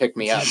work and you picked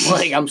me up.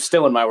 Like I'm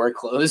still in my work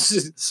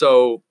clothes.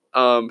 So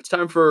it's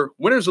time for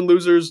winners and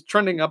losers,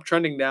 trending up,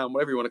 trending down,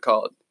 whatever you want to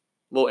call it.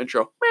 A little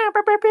intro.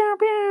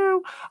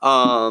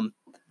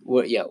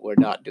 We're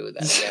not doing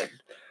that again.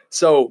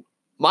 So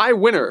my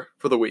winner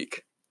for the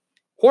week,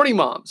 horny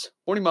moms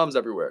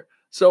everywhere.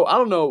 So I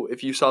don't know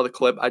if you saw the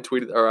clip. I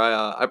tweeted or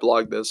I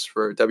blogged this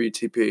for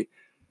WTP.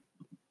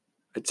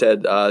 It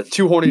said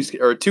two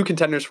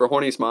contenders for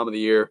horniest mom of the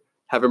year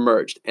have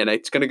emerged, and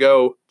it's going to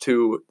go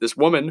to this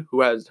woman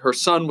who has her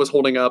son was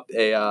holding up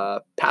a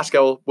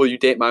Pascal, will you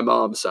date my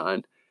mom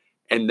sign,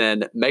 and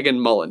then Megan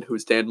Mullen,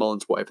 who's Dan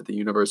Mullen's wife at the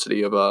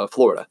University of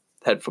Florida,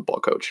 head football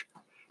coach.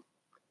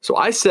 So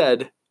I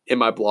said in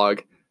my blog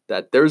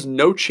that there's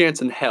no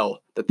chance in hell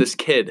that this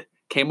kid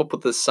came up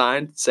with this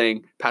sign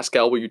saying,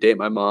 Pascal, will you date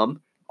my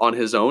mom on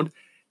his own.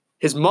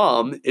 His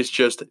mom is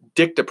just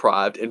dick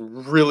deprived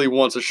and really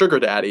wants a sugar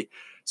daddy.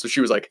 So she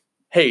was like,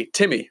 hey,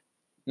 Timmy,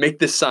 make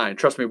this sign.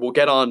 Trust me, we'll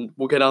get on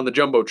the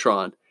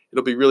Jumbotron.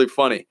 It'll be really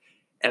funny.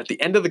 And at the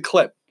end of the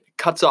clip, it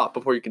cuts off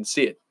before you can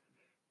see it.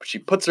 But she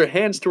puts her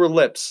hands to her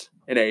lips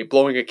in a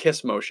blowing a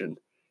kiss motion.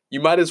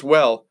 You might as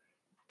well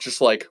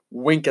just like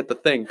wink at the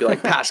thing. Be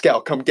like,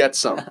 Pascal, come get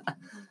some.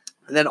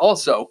 And then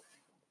also,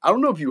 I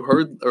don't know if you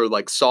heard or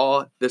like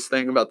saw this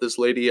thing about this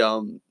lady,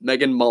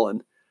 Megan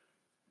Mullen.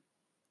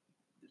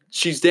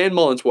 She's Dan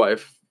Mullen's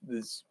wife.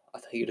 I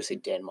thought you were going to say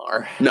Dan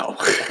Marr. No.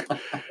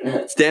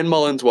 It's Dan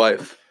Mullen's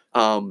wife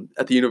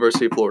at the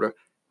University of Florida.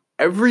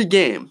 Every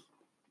game,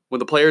 when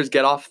the players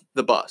get off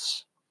the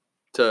bus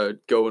to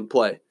go and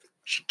play,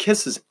 she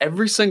kisses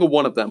every single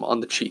one of them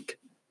on the cheek.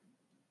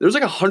 There's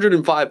like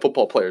 105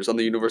 football players on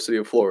the University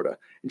of Florida,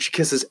 and she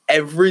kisses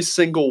every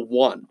single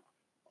one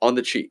on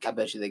the cheek. I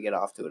bet you they get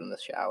off to it in the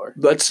shower.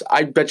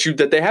 I bet you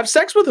that they have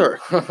sex with her.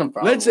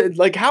 That's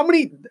like how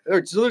many?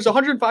 So there's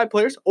 105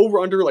 players, over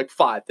under like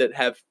 5 that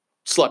have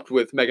slept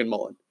with Megan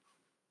Mullen.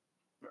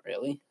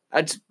 Really?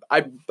 I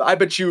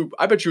bet you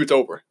it's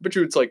over. I bet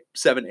you it's like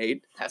 7,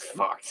 8. That's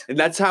fucked. And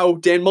that's how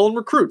Dan Mullen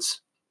recruits.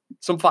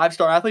 Some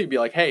 5-star athlete would be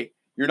like, hey,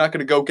 you're not going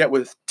to go get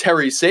with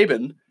Terry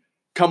Saban.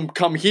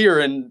 Come here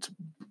and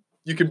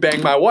you can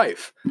bang my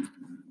wife.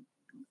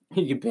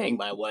 You can bang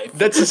my wife.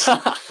 That's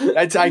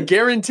I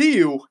guarantee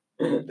you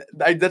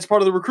that's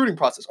part of the recruiting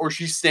process. Or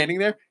she's standing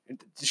there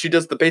and she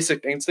does the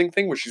basic instinct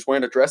thing where she's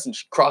wearing a dress and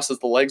she crosses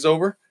the legs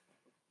over.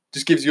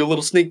 Just gives you a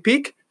little sneak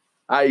peek.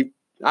 I'd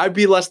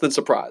be less than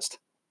surprised.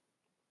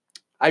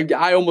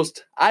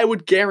 I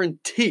would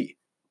guarantee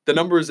the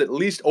number is at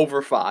least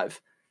over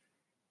 5.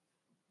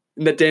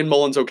 And that Dan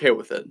Mullen's okay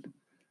with it.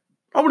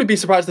 I wouldn't be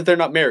surprised if they're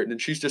not married and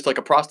she's just like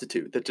a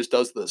prostitute that just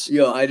does this.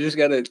 Yo, I just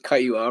gotta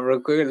cut you off real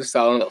quick. I just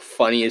saw one of the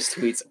funniest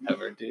tweets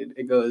ever, dude.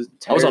 It goes,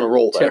 I was on a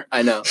roll there.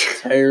 I know.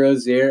 Terry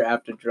Rozier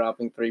after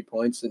dropping 3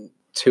 points and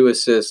 2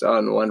 assists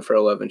on 1 for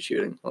 11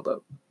 shooting. Hold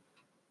up.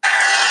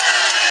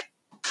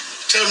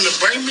 Tell him to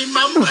bring me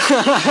my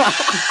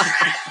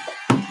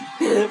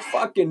money.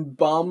 Fucking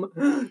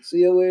bum. See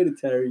you later,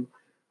 Terry.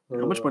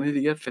 How much money did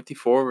he get?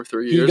 54 over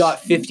 3 years? He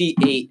got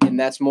 58, and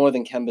that's more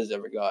than Kemba's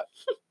ever got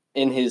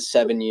in his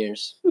 7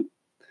 years.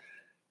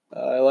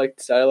 I like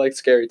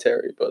Scary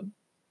Terry, but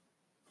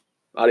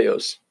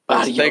adios.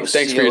 Thanks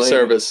for your later.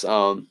 Service.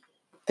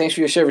 Thanks for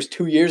your service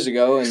 2 years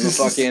ago in the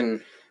fucking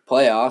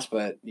playoffs,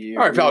 but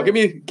all right, pal.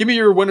 Give me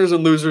your winners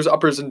and losers,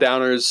 uppers and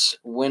downers,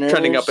 winners,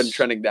 trending up and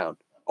trending down.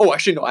 Oh,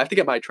 actually, no. I have to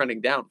get my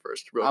trending down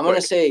first. I'm going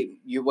to say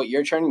what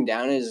your trending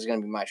down is going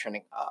to be my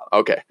trending up.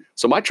 Okay.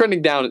 So my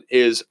trending down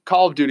is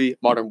Call of Duty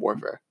Modern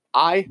Warfare.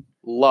 I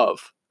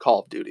love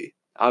Call of Duty.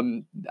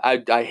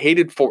 I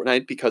hated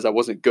Fortnite because I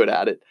wasn't good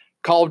at it.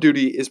 Call of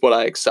Duty is what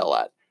I excel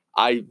at.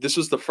 This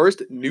was the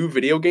first new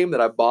video game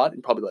that I bought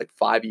in probably like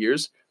 5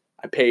 years.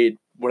 I paid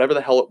whatever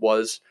the hell it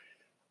was.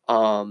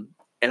 And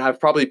I've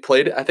probably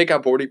played, I think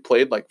I've already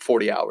played like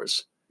 40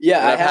 hours.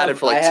 Yeah, I've had it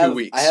for like 2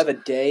 weeks. I have a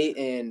day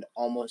and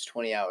almost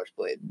 20 hours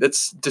played.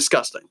 That's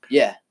disgusting.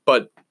 Yeah.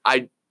 But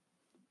I'm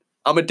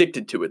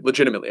addicted to it,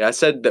 legitimately. I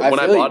said that when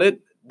I bought it,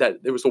 that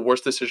it was the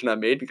worst decision I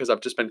made because I've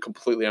just been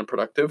completely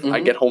unproductive. Mm-hmm. I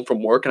get home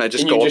from work and I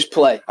just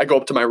play. I go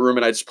up to my room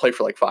and I just play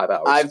for like 5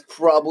 hours. I've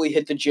probably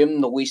hit the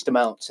gym the least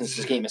amount since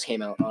this game has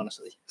came out,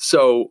 honestly.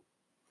 So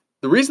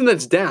the reason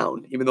that's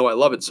down, even though I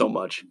love it so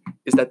much,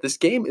 is that this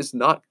game is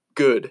not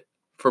good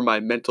for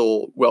my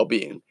mental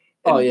well-being.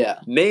 And yeah.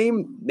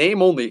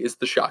 Name only is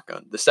the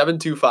shotgun, the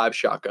 7.25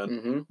 shotgun,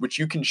 mm-hmm. which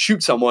you can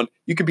shoot someone.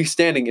 You could be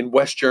standing in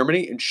West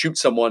Germany and shoot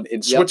someone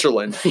in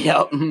Switzerland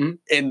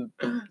in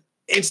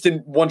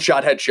instant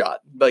one-shot headshot.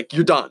 Like,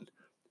 you're done.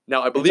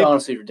 Now, I believe... It's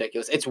honestly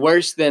ridiculous. It's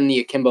worse than the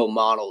Akimbo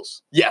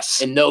models. Yes.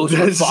 And those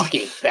were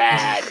fucking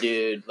bad,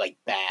 dude. Like,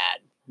 bad.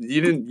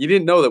 You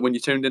didn't know that when you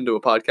tuned into a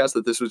podcast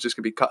that this was just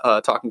going to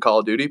be talking Call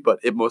of Duty, but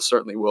it most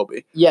certainly will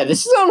be. Yeah,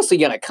 this is honestly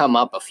going to come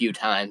up a few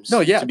times. No,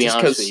 yeah. To be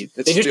honest with you.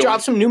 They just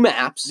dropped some new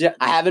maps. Yeah.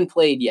 I haven't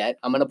played yet.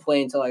 I'm going to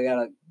play until I got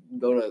to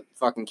go to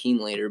fucking Keen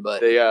later,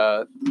 but...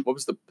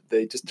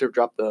 They just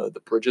dropped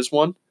the Bridges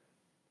one?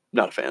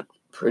 Not a fan.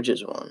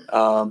 Bridges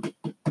one?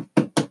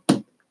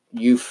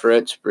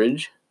 Euphrates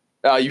Bridge?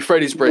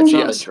 Euphrates Bridge,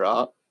 yes.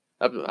 Drop.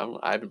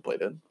 I haven't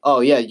played it.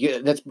 Oh, yeah.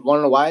 That's one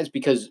of the why is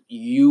because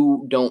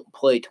you don't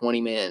play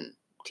 20-man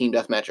Team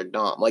Deathmatch or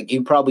Dom. Like,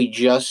 you probably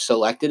just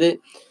selected it.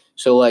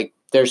 So, like,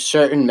 there's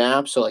certain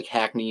maps, so, like,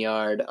 Hackney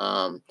Yard,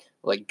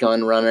 like,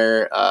 Gun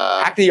Runner.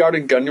 Hackney Yard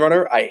and Gun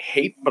Runner, I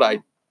hate, but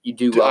you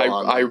do well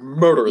on I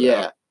murder them.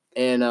 Yeah.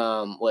 And,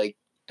 like,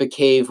 the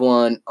Cave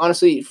one.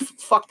 Honestly,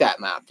 fuck that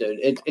map, dude.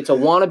 It's a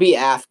wannabe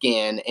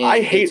Afghan. And I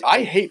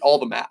hate all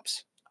the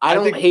maps. I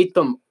don't hate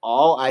them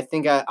all. I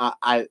think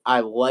I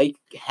like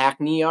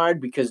Hackney Yard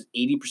because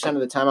 80% of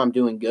the time I'm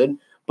doing good.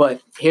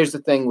 But here's the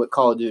thing with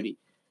Call of Duty.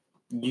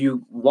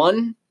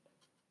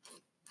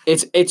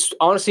 It's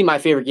honestly my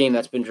favorite game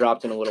that's been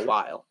dropped in a little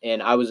while.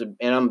 And I'm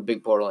a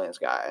big Borderlands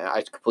guy.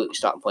 I completely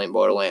stopped playing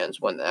Borderlands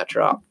when that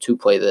dropped to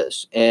play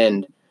this.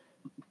 And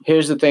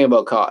here's the thing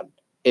about COD.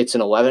 It's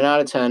an 11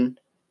 out of 10.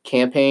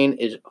 Campaign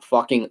is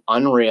fucking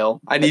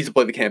unreal. I need to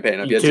play the campaign.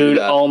 I've yet to do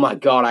that. Oh my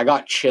god, I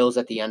got chills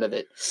at the end of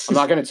it. I'm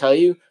not gonna tell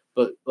you,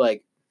 but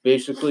like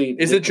basically,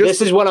 this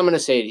is what I'm gonna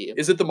say to you.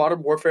 Is it the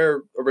Modern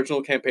Warfare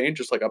original campaign,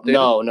 just like updated?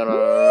 No,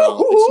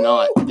 it's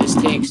not.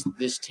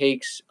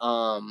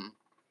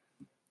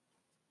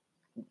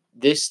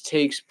 This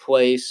takes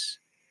place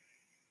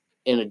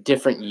in a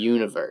different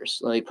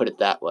universe. Let me put it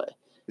that way.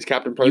 Is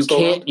Captain Price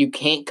still around? You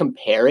can't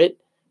compare it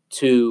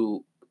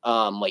to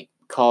like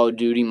Call of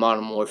Duty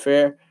Modern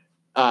Warfare,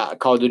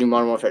 Call of Duty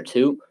Modern Warfare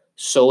 2,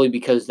 solely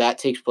because that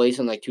takes place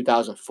in like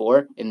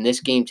 2004, and this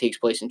game takes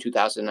place in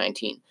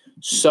 2019.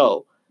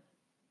 So,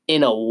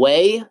 in a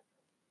way,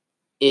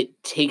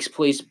 it takes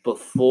place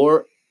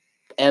before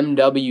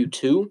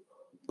MW2,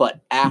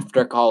 but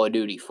after Call of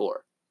Duty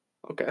 4.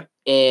 Okay.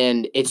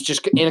 And it's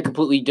just in a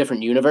completely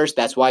different universe.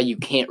 That's why you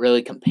can't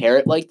really compare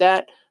it like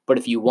that. But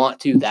if you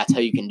want to, that's how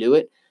you can do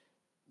it.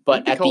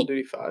 But at Call of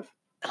Duty 5.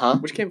 Huh?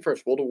 Which came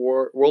first? World at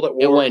War?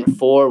 It went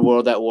for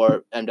World at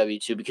War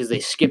MW2 because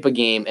they skip a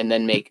game and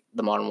then make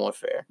the Modern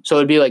Warfare. So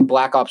it'd be like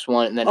Black Ops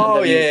 1 and then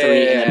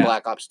MW3 and then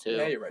Black Ops 2.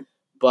 Yeah, you're right.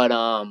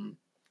 But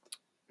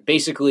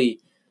basically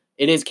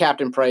it is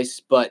Captain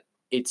Price, but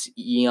it's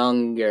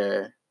younger-ish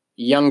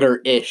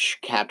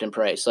Captain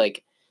Price.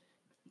 Like,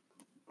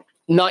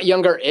 not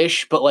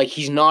younger-ish, but like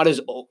he's not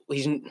as old.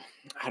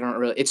 I don't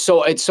really. It's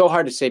so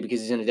hard to say because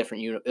he's in a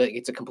different like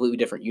it's a completely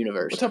different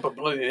universe. What type of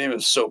bloody name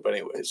is Soap,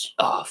 anyways?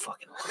 Oh,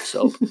 fucking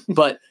Soap.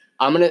 But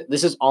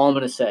this is all I'm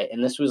gonna say,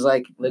 and this was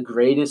like the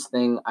greatest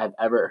thing I've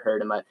ever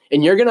heard in my.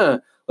 And you're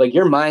gonna like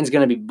your mind's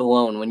gonna be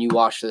blown when you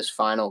watch this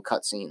final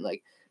cutscene.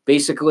 Like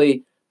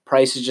basically,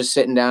 Price is just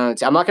sitting down.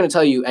 I'm not gonna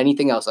tell you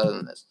anything else other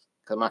than this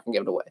because I'm not gonna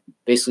give it away.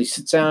 Basically,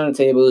 sits down at a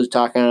table, is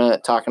talking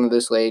to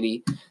this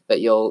lady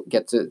that you'll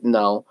get to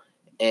know.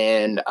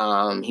 And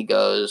he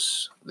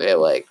goes, they're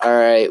like, all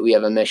right, we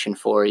have a mission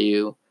for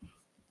you.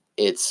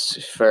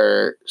 It's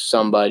for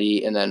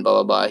somebody. And then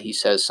blah, blah, blah. He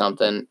says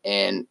something.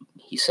 And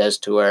he says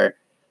to her,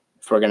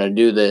 if we're going to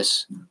do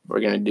this, we're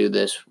going to do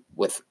this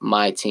with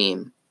my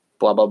team.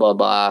 Blah, blah, blah,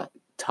 blah.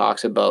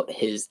 Talks about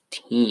his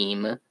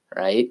team,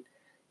 right?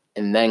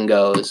 And then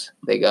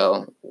they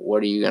go,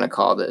 what are you going to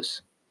call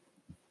this?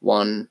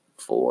 1-4-1.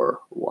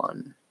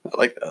 I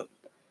like that.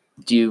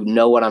 Do you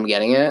know what I'm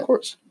getting at? Of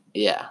course.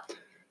 Yeah.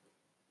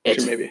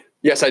 Maybe.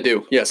 Yes, I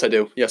do.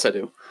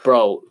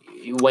 Bro,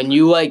 when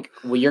you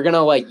you're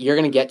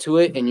gonna get to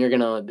it and you're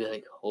gonna be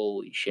like,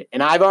 holy shit.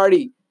 And have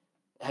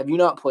you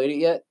not played it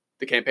yet?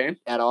 The campaign?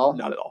 At all?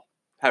 Not at all.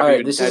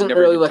 This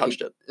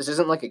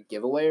isn't like a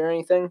giveaway or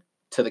anything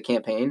to the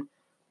campaign,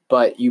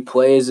 but you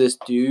play as this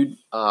dude,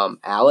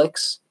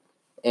 Alex,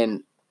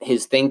 and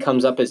his thing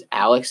comes up as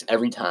Alex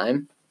every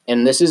time.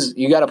 And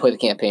you got to play the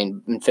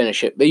campaign and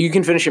finish it. But you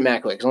can finish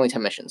it quick. It's only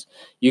 10 missions.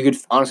 You could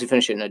honestly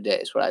finish it in a day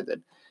is what I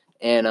did.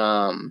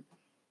 And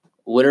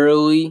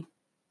literally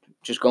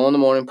just go in the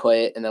morning,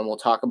 play it, and then we'll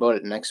talk about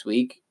it next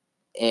week.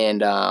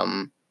 And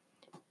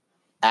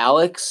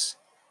Alex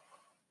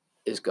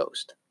is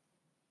Ghost.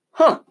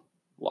 Huh.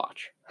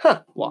 Watch.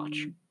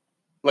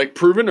 Like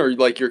proven or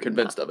like you're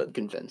convinced of it?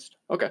 Convinced.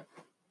 Okay.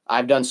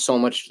 I've done so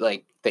much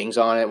like things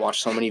on it,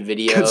 watched so many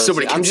videos. So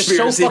many I'm just so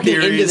conspiracy fucking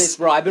theories. into this,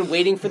 bro. I've been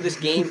waiting for this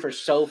game for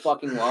so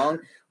fucking long.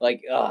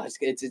 Like,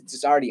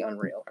 it's already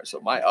unreal. All right, so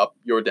my up,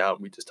 your down.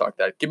 We just talked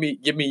that. Give me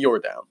your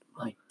down.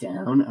 My down?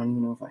 I don't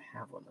even know if I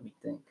have one. Let me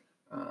think.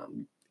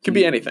 Could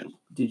be anything.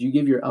 Did you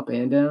give your up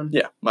and down?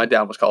 Yeah, my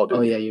down was Call of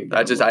Duty. Oh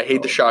yeah, I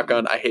hate the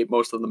shotgun. I hate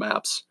most of the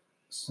maps,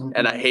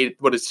 and I hate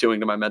what it's doing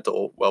to my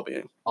mental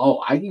well-being.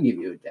 Oh, I can give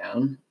you a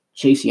down.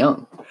 Chase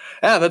Young.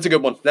 Yeah, that's a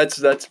good one. That's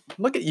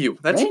look at you.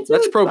 That's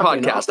pro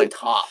podcasting.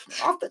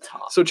 Off the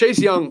top. So Chase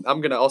Young, I'm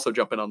gonna also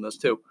jump in on this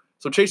too.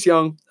 So Chase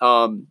Young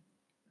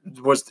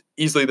was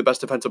easily the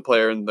best defensive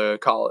player in the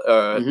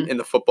in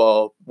the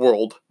football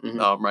world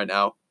right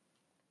now.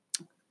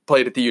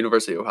 Played at the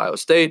University of Ohio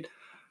State.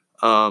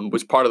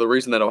 Was part of the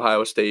reason that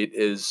Ohio State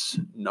is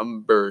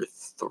number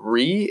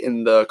 3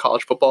 in the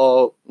college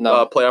football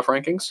playoff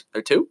rankings.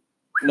 They're 2?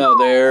 No,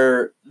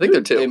 I think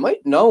they're 2. They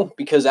might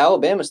because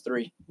Alabama's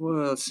 3.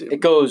 Well, let's see.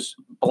 It goes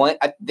blank.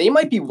 They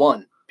might be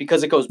 1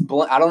 because it goes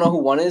blank. I don't know who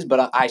 1 is,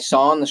 but I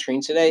saw on the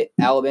screen today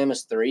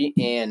Alabama's 3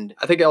 and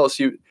I think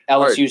LSU's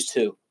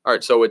 2. All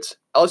right, so it's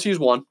LSU's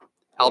 1,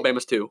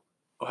 Alabama's 2,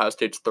 Ohio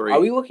State's 3. Are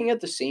we looking at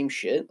the same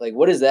shit? Like,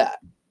 what is that?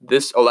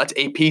 That's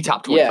AP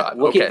top 25. Yeah,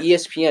 look at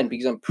ESPN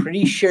because I'm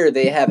pretty sure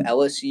they have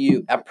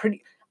LSU.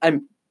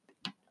 I'm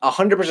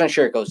 100%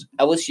 sure it goes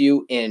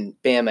LSU and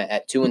Bama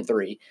at 2 and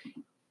 3,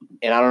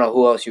 and I don't know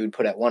who else you would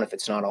put at 1 if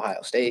it's not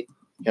Ohio State.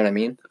 You know what I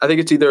mean? I think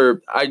it's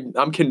either.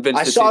 I'm convinced.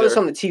 I saw this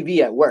on the TV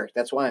at work.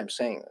 That's why I'm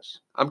saying this.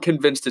 I'm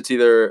convinced it's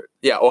either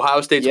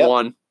Ohio State's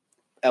 1,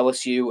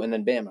 LSU, and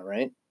then Bama,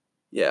 right?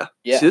 Yeah.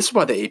 See, this is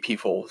why the AP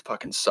poll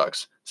fucking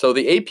sucks. So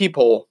the AP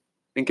poll,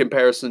 in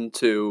comparison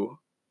to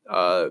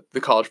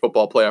the college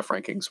football playoff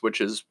rankings,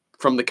 which is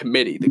from the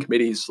committee. The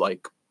committee's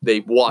like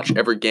they watch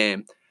every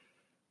game.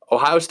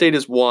 Ohio State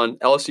is 1,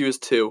 LSU is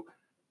 2,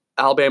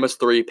 Alabama's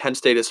 3, Penn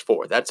State is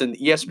 4. That's in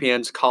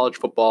ESPN's college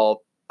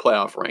football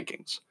playoff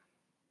rankings.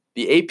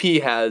 The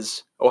AP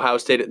has Ohio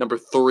State at number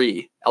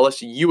 3,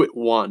 LSU at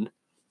 1,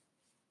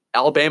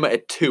 Alabama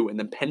at 2, and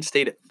then Penn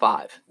State at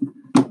 5.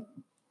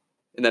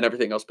 And then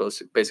everything else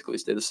basically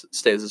stays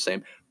the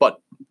same.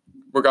 But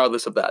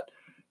regardless of that,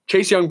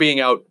 Chase Young being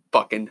out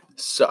fucking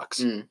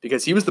sucks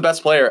because he was the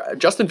best player.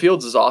 Justin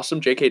Fields is awesome.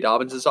 J.K.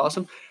 Dobbins is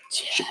awesome.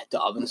 Yeah,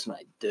 Dobbins,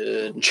 my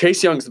dude.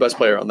 Chase Young's the best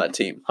player on that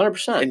team.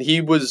 100%. And he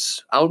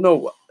was, I don't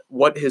know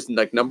what his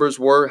numbers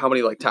were, how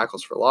many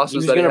tackles for losses he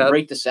was that he had. He was going to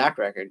break the sack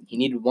record. He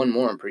needed 1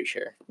 more, I'm pretty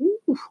sure.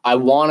 Ooh. I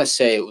want to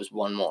say it was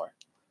 1 more.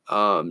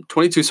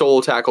 22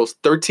 solo tackles,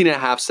 13 and a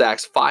half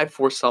sacks, 5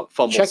 forced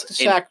fumbles. Check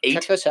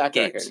the sack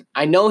record.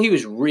 I know he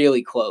was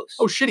really close.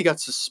 Oh shit, he got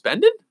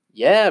suspended?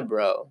 Yeah,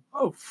 bro.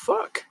 Oh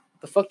fuck.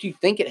 The fuck do you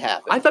think it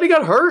happened? I thought he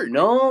got hurt.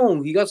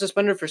 No, he got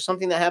suspended for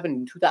something that happened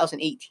in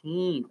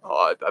 2018.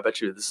 Oh, I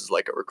bet you this is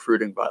like a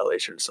recruiting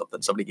violation or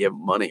something. Somebody gave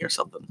him money or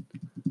something.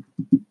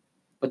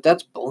 But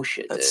that's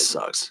bullshit, That dude.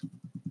 sucks.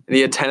 And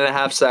he had 10 and a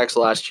half sacks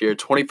last year,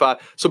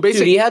 25. So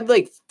basically, dude, he had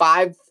like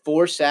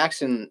 4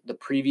 sacks in the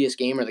previous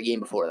game or the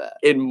game before that.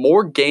 In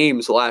more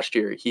games last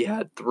year, he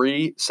had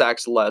 3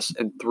 sacks less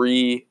and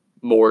 3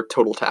 more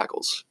total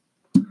tackles.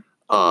 He's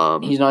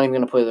not even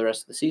going to play the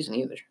rest of the season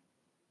either.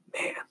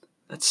 Man,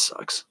 that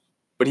sucks.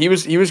 But he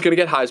was going to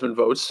get Heisman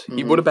votes.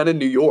 He would have been in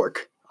New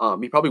York.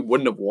 He probably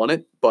wouldn't have won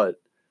it, but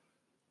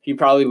he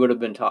probably would have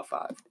been top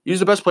 5. He was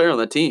the best player on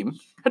the team.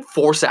 Had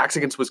 4 sacks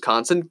against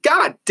Wisconsin.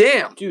 God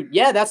damn. Dude,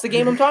 yeah, that's the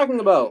game I'm talking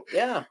about.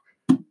 Yeah.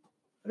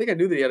 I think I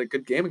knew that he had a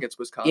good game against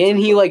Wisconsin. And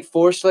he like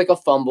forced like a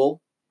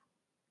fumble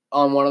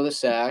on one of the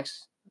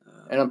sacks.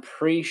 And I'm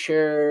pretty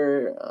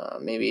sure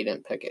maybe he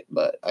didn't pick it,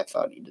 but I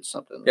thought he did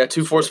something. Yeah,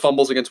 2 forced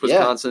fumbles against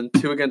Wisconsin,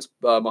 2 against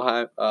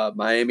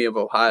Miami of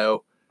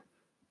Ohio.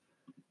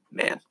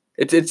 Man,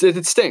 it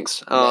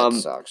stinks. That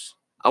sucks.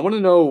 I want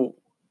to know.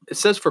 It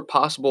says for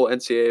possible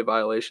NCAA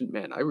violation.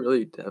 Man, I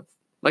really have.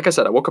 Like I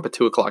said, I woke up at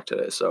 2:00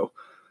 today, so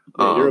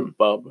you're a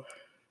bub.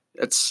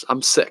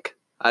 I'm sick.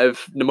 I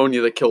have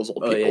pneumonia that kills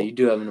old people. Oh yeah, you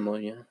do have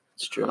pneumonia.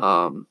 It's true.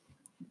 I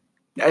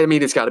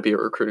mean, it's got to be a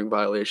recruiting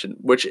violation.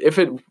 Which, if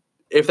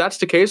that's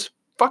the case,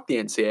 fuck the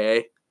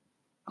NCAA.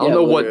 I don't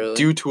know what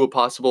due to a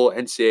possible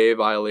NCAA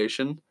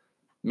violation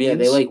means. Yeah,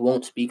 they like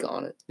won't speak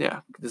on it.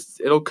 Yeah,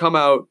 it'll come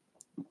out.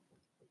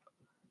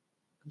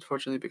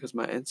 Unfortunately, because of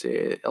my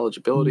NCAA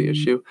eligibility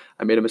issue,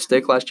 I made a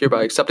mistake last year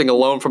by accepting a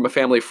loan from a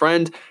family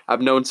friend I've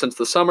known since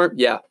the summer.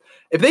 Yeah.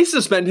 If they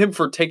suspend him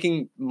for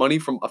taking money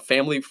from a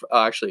family,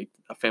 actually,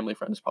 a family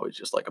friend is probably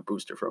just like a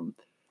booster from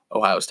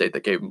Ohio State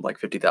that gave him like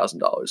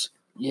 $50,000.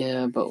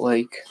 Yeah, but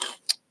like...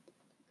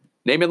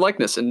 Name and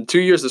likeness. In 2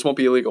 years, this won't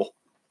be illegal.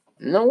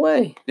 No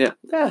way. Yeah.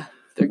 Yeah.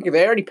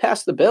 They already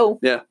passed the bill.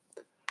 Yeah.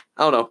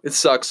 I don't know. It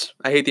sucks.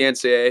 I hate the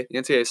NCAA. The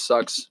NCAA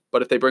sucks.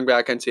 But if they bring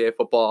back NCAA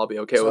football, I'll be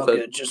okay with it.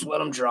 Good. Just let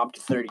them drop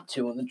to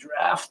 32 in the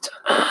draft.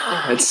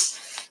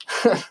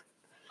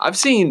 I've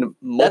seen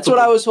multiple. That's what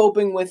I was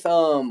hoping with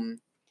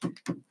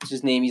what's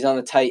his name? He's on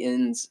the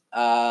Titans.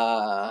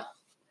 Oh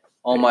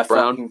my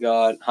fucking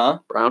god. Huh?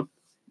 Brown?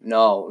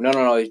 No.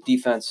 He's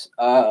defense.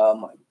 Oh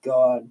my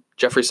god.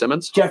 Jeffrey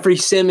Simmons? Jeffrey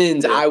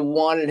Simmons. Yeah. I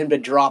wanted him to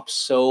drop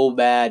so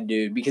bad,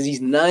 dude, because he's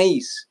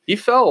nice. He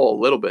fell a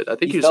little bit. I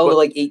think he fell to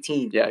like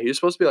 18. Yeah, he was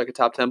supposed to be like a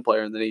top 10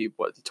 player, and then he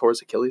tore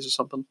his Achilles or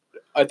something.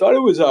 I thought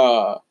it was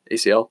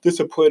ACL.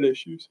 Discipline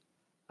issus.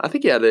 I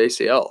think he had the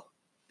ACL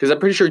because I'm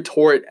pretty sure he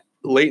tore it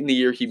late in the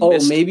year.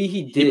 Maybe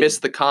he did. He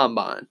missed the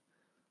combine.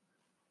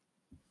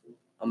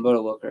 I'm about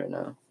to look right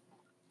now.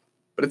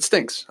 But it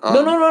stinks.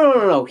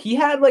 No. He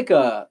had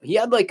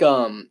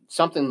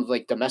something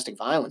like domestic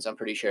violence. I'm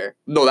pretty sure.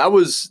 No, that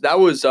was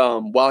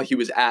while he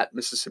was at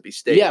Mississippi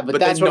State. Yeah, but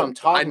that's what I'm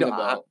talking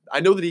about. I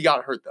know that he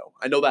got hurt though.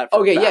 I know that.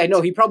 Okay, yeah,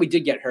 no, he probably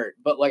did get hurt,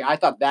 but like I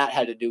thought that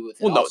had to do with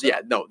it. Well,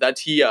 no,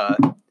 that's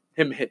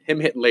him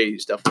hitting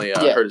ladies definitely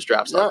hurt his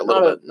draft stock a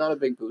little bit. Not a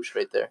big boost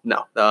right there.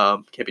 No,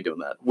 can't be doing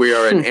that. We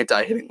are an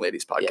anti-hitting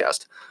ladies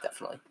podcast. Yeah,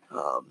 definitely.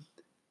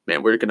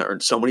 Man, we're gonna earn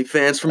so many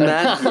fans from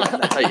that. Yeah,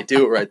 that's how you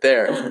do it right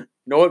there.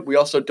 You know what? We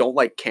also don't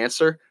like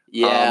cancer.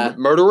 Yeah.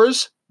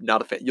 Murderers,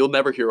 not a fan. You'll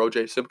never hear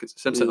O.J. Simpson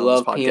on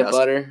this podcast. Peanut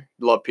butter.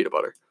 Love peanut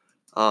butter.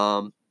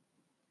 And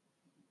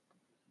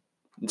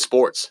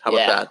sports. How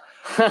about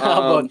that?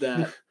 How about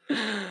that?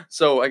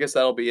 So I guess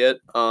that'll be it.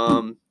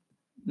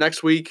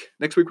 Next week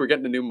we're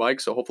getting a new mic,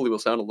 so hopefully we'll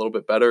sound a little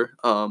bit better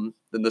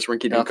than this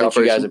rinky-dink operation. I think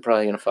you guys are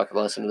probably gonna fucking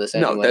listen to this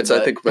anyway. No, I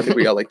think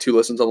we got like 2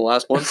 listens on the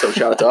last one, so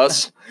shout out to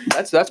us.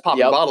 That's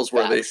popping bottles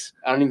worthy.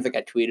 I don't even think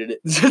I tweeted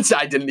it.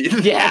 I didn't either.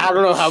 Yeah, I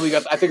don't know how we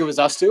got. I think it was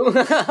us too.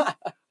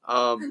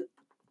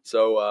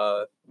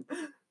 So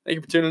thank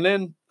you for tuning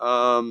in.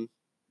 We'll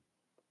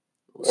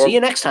see you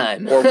next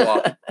time. Au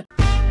revoir.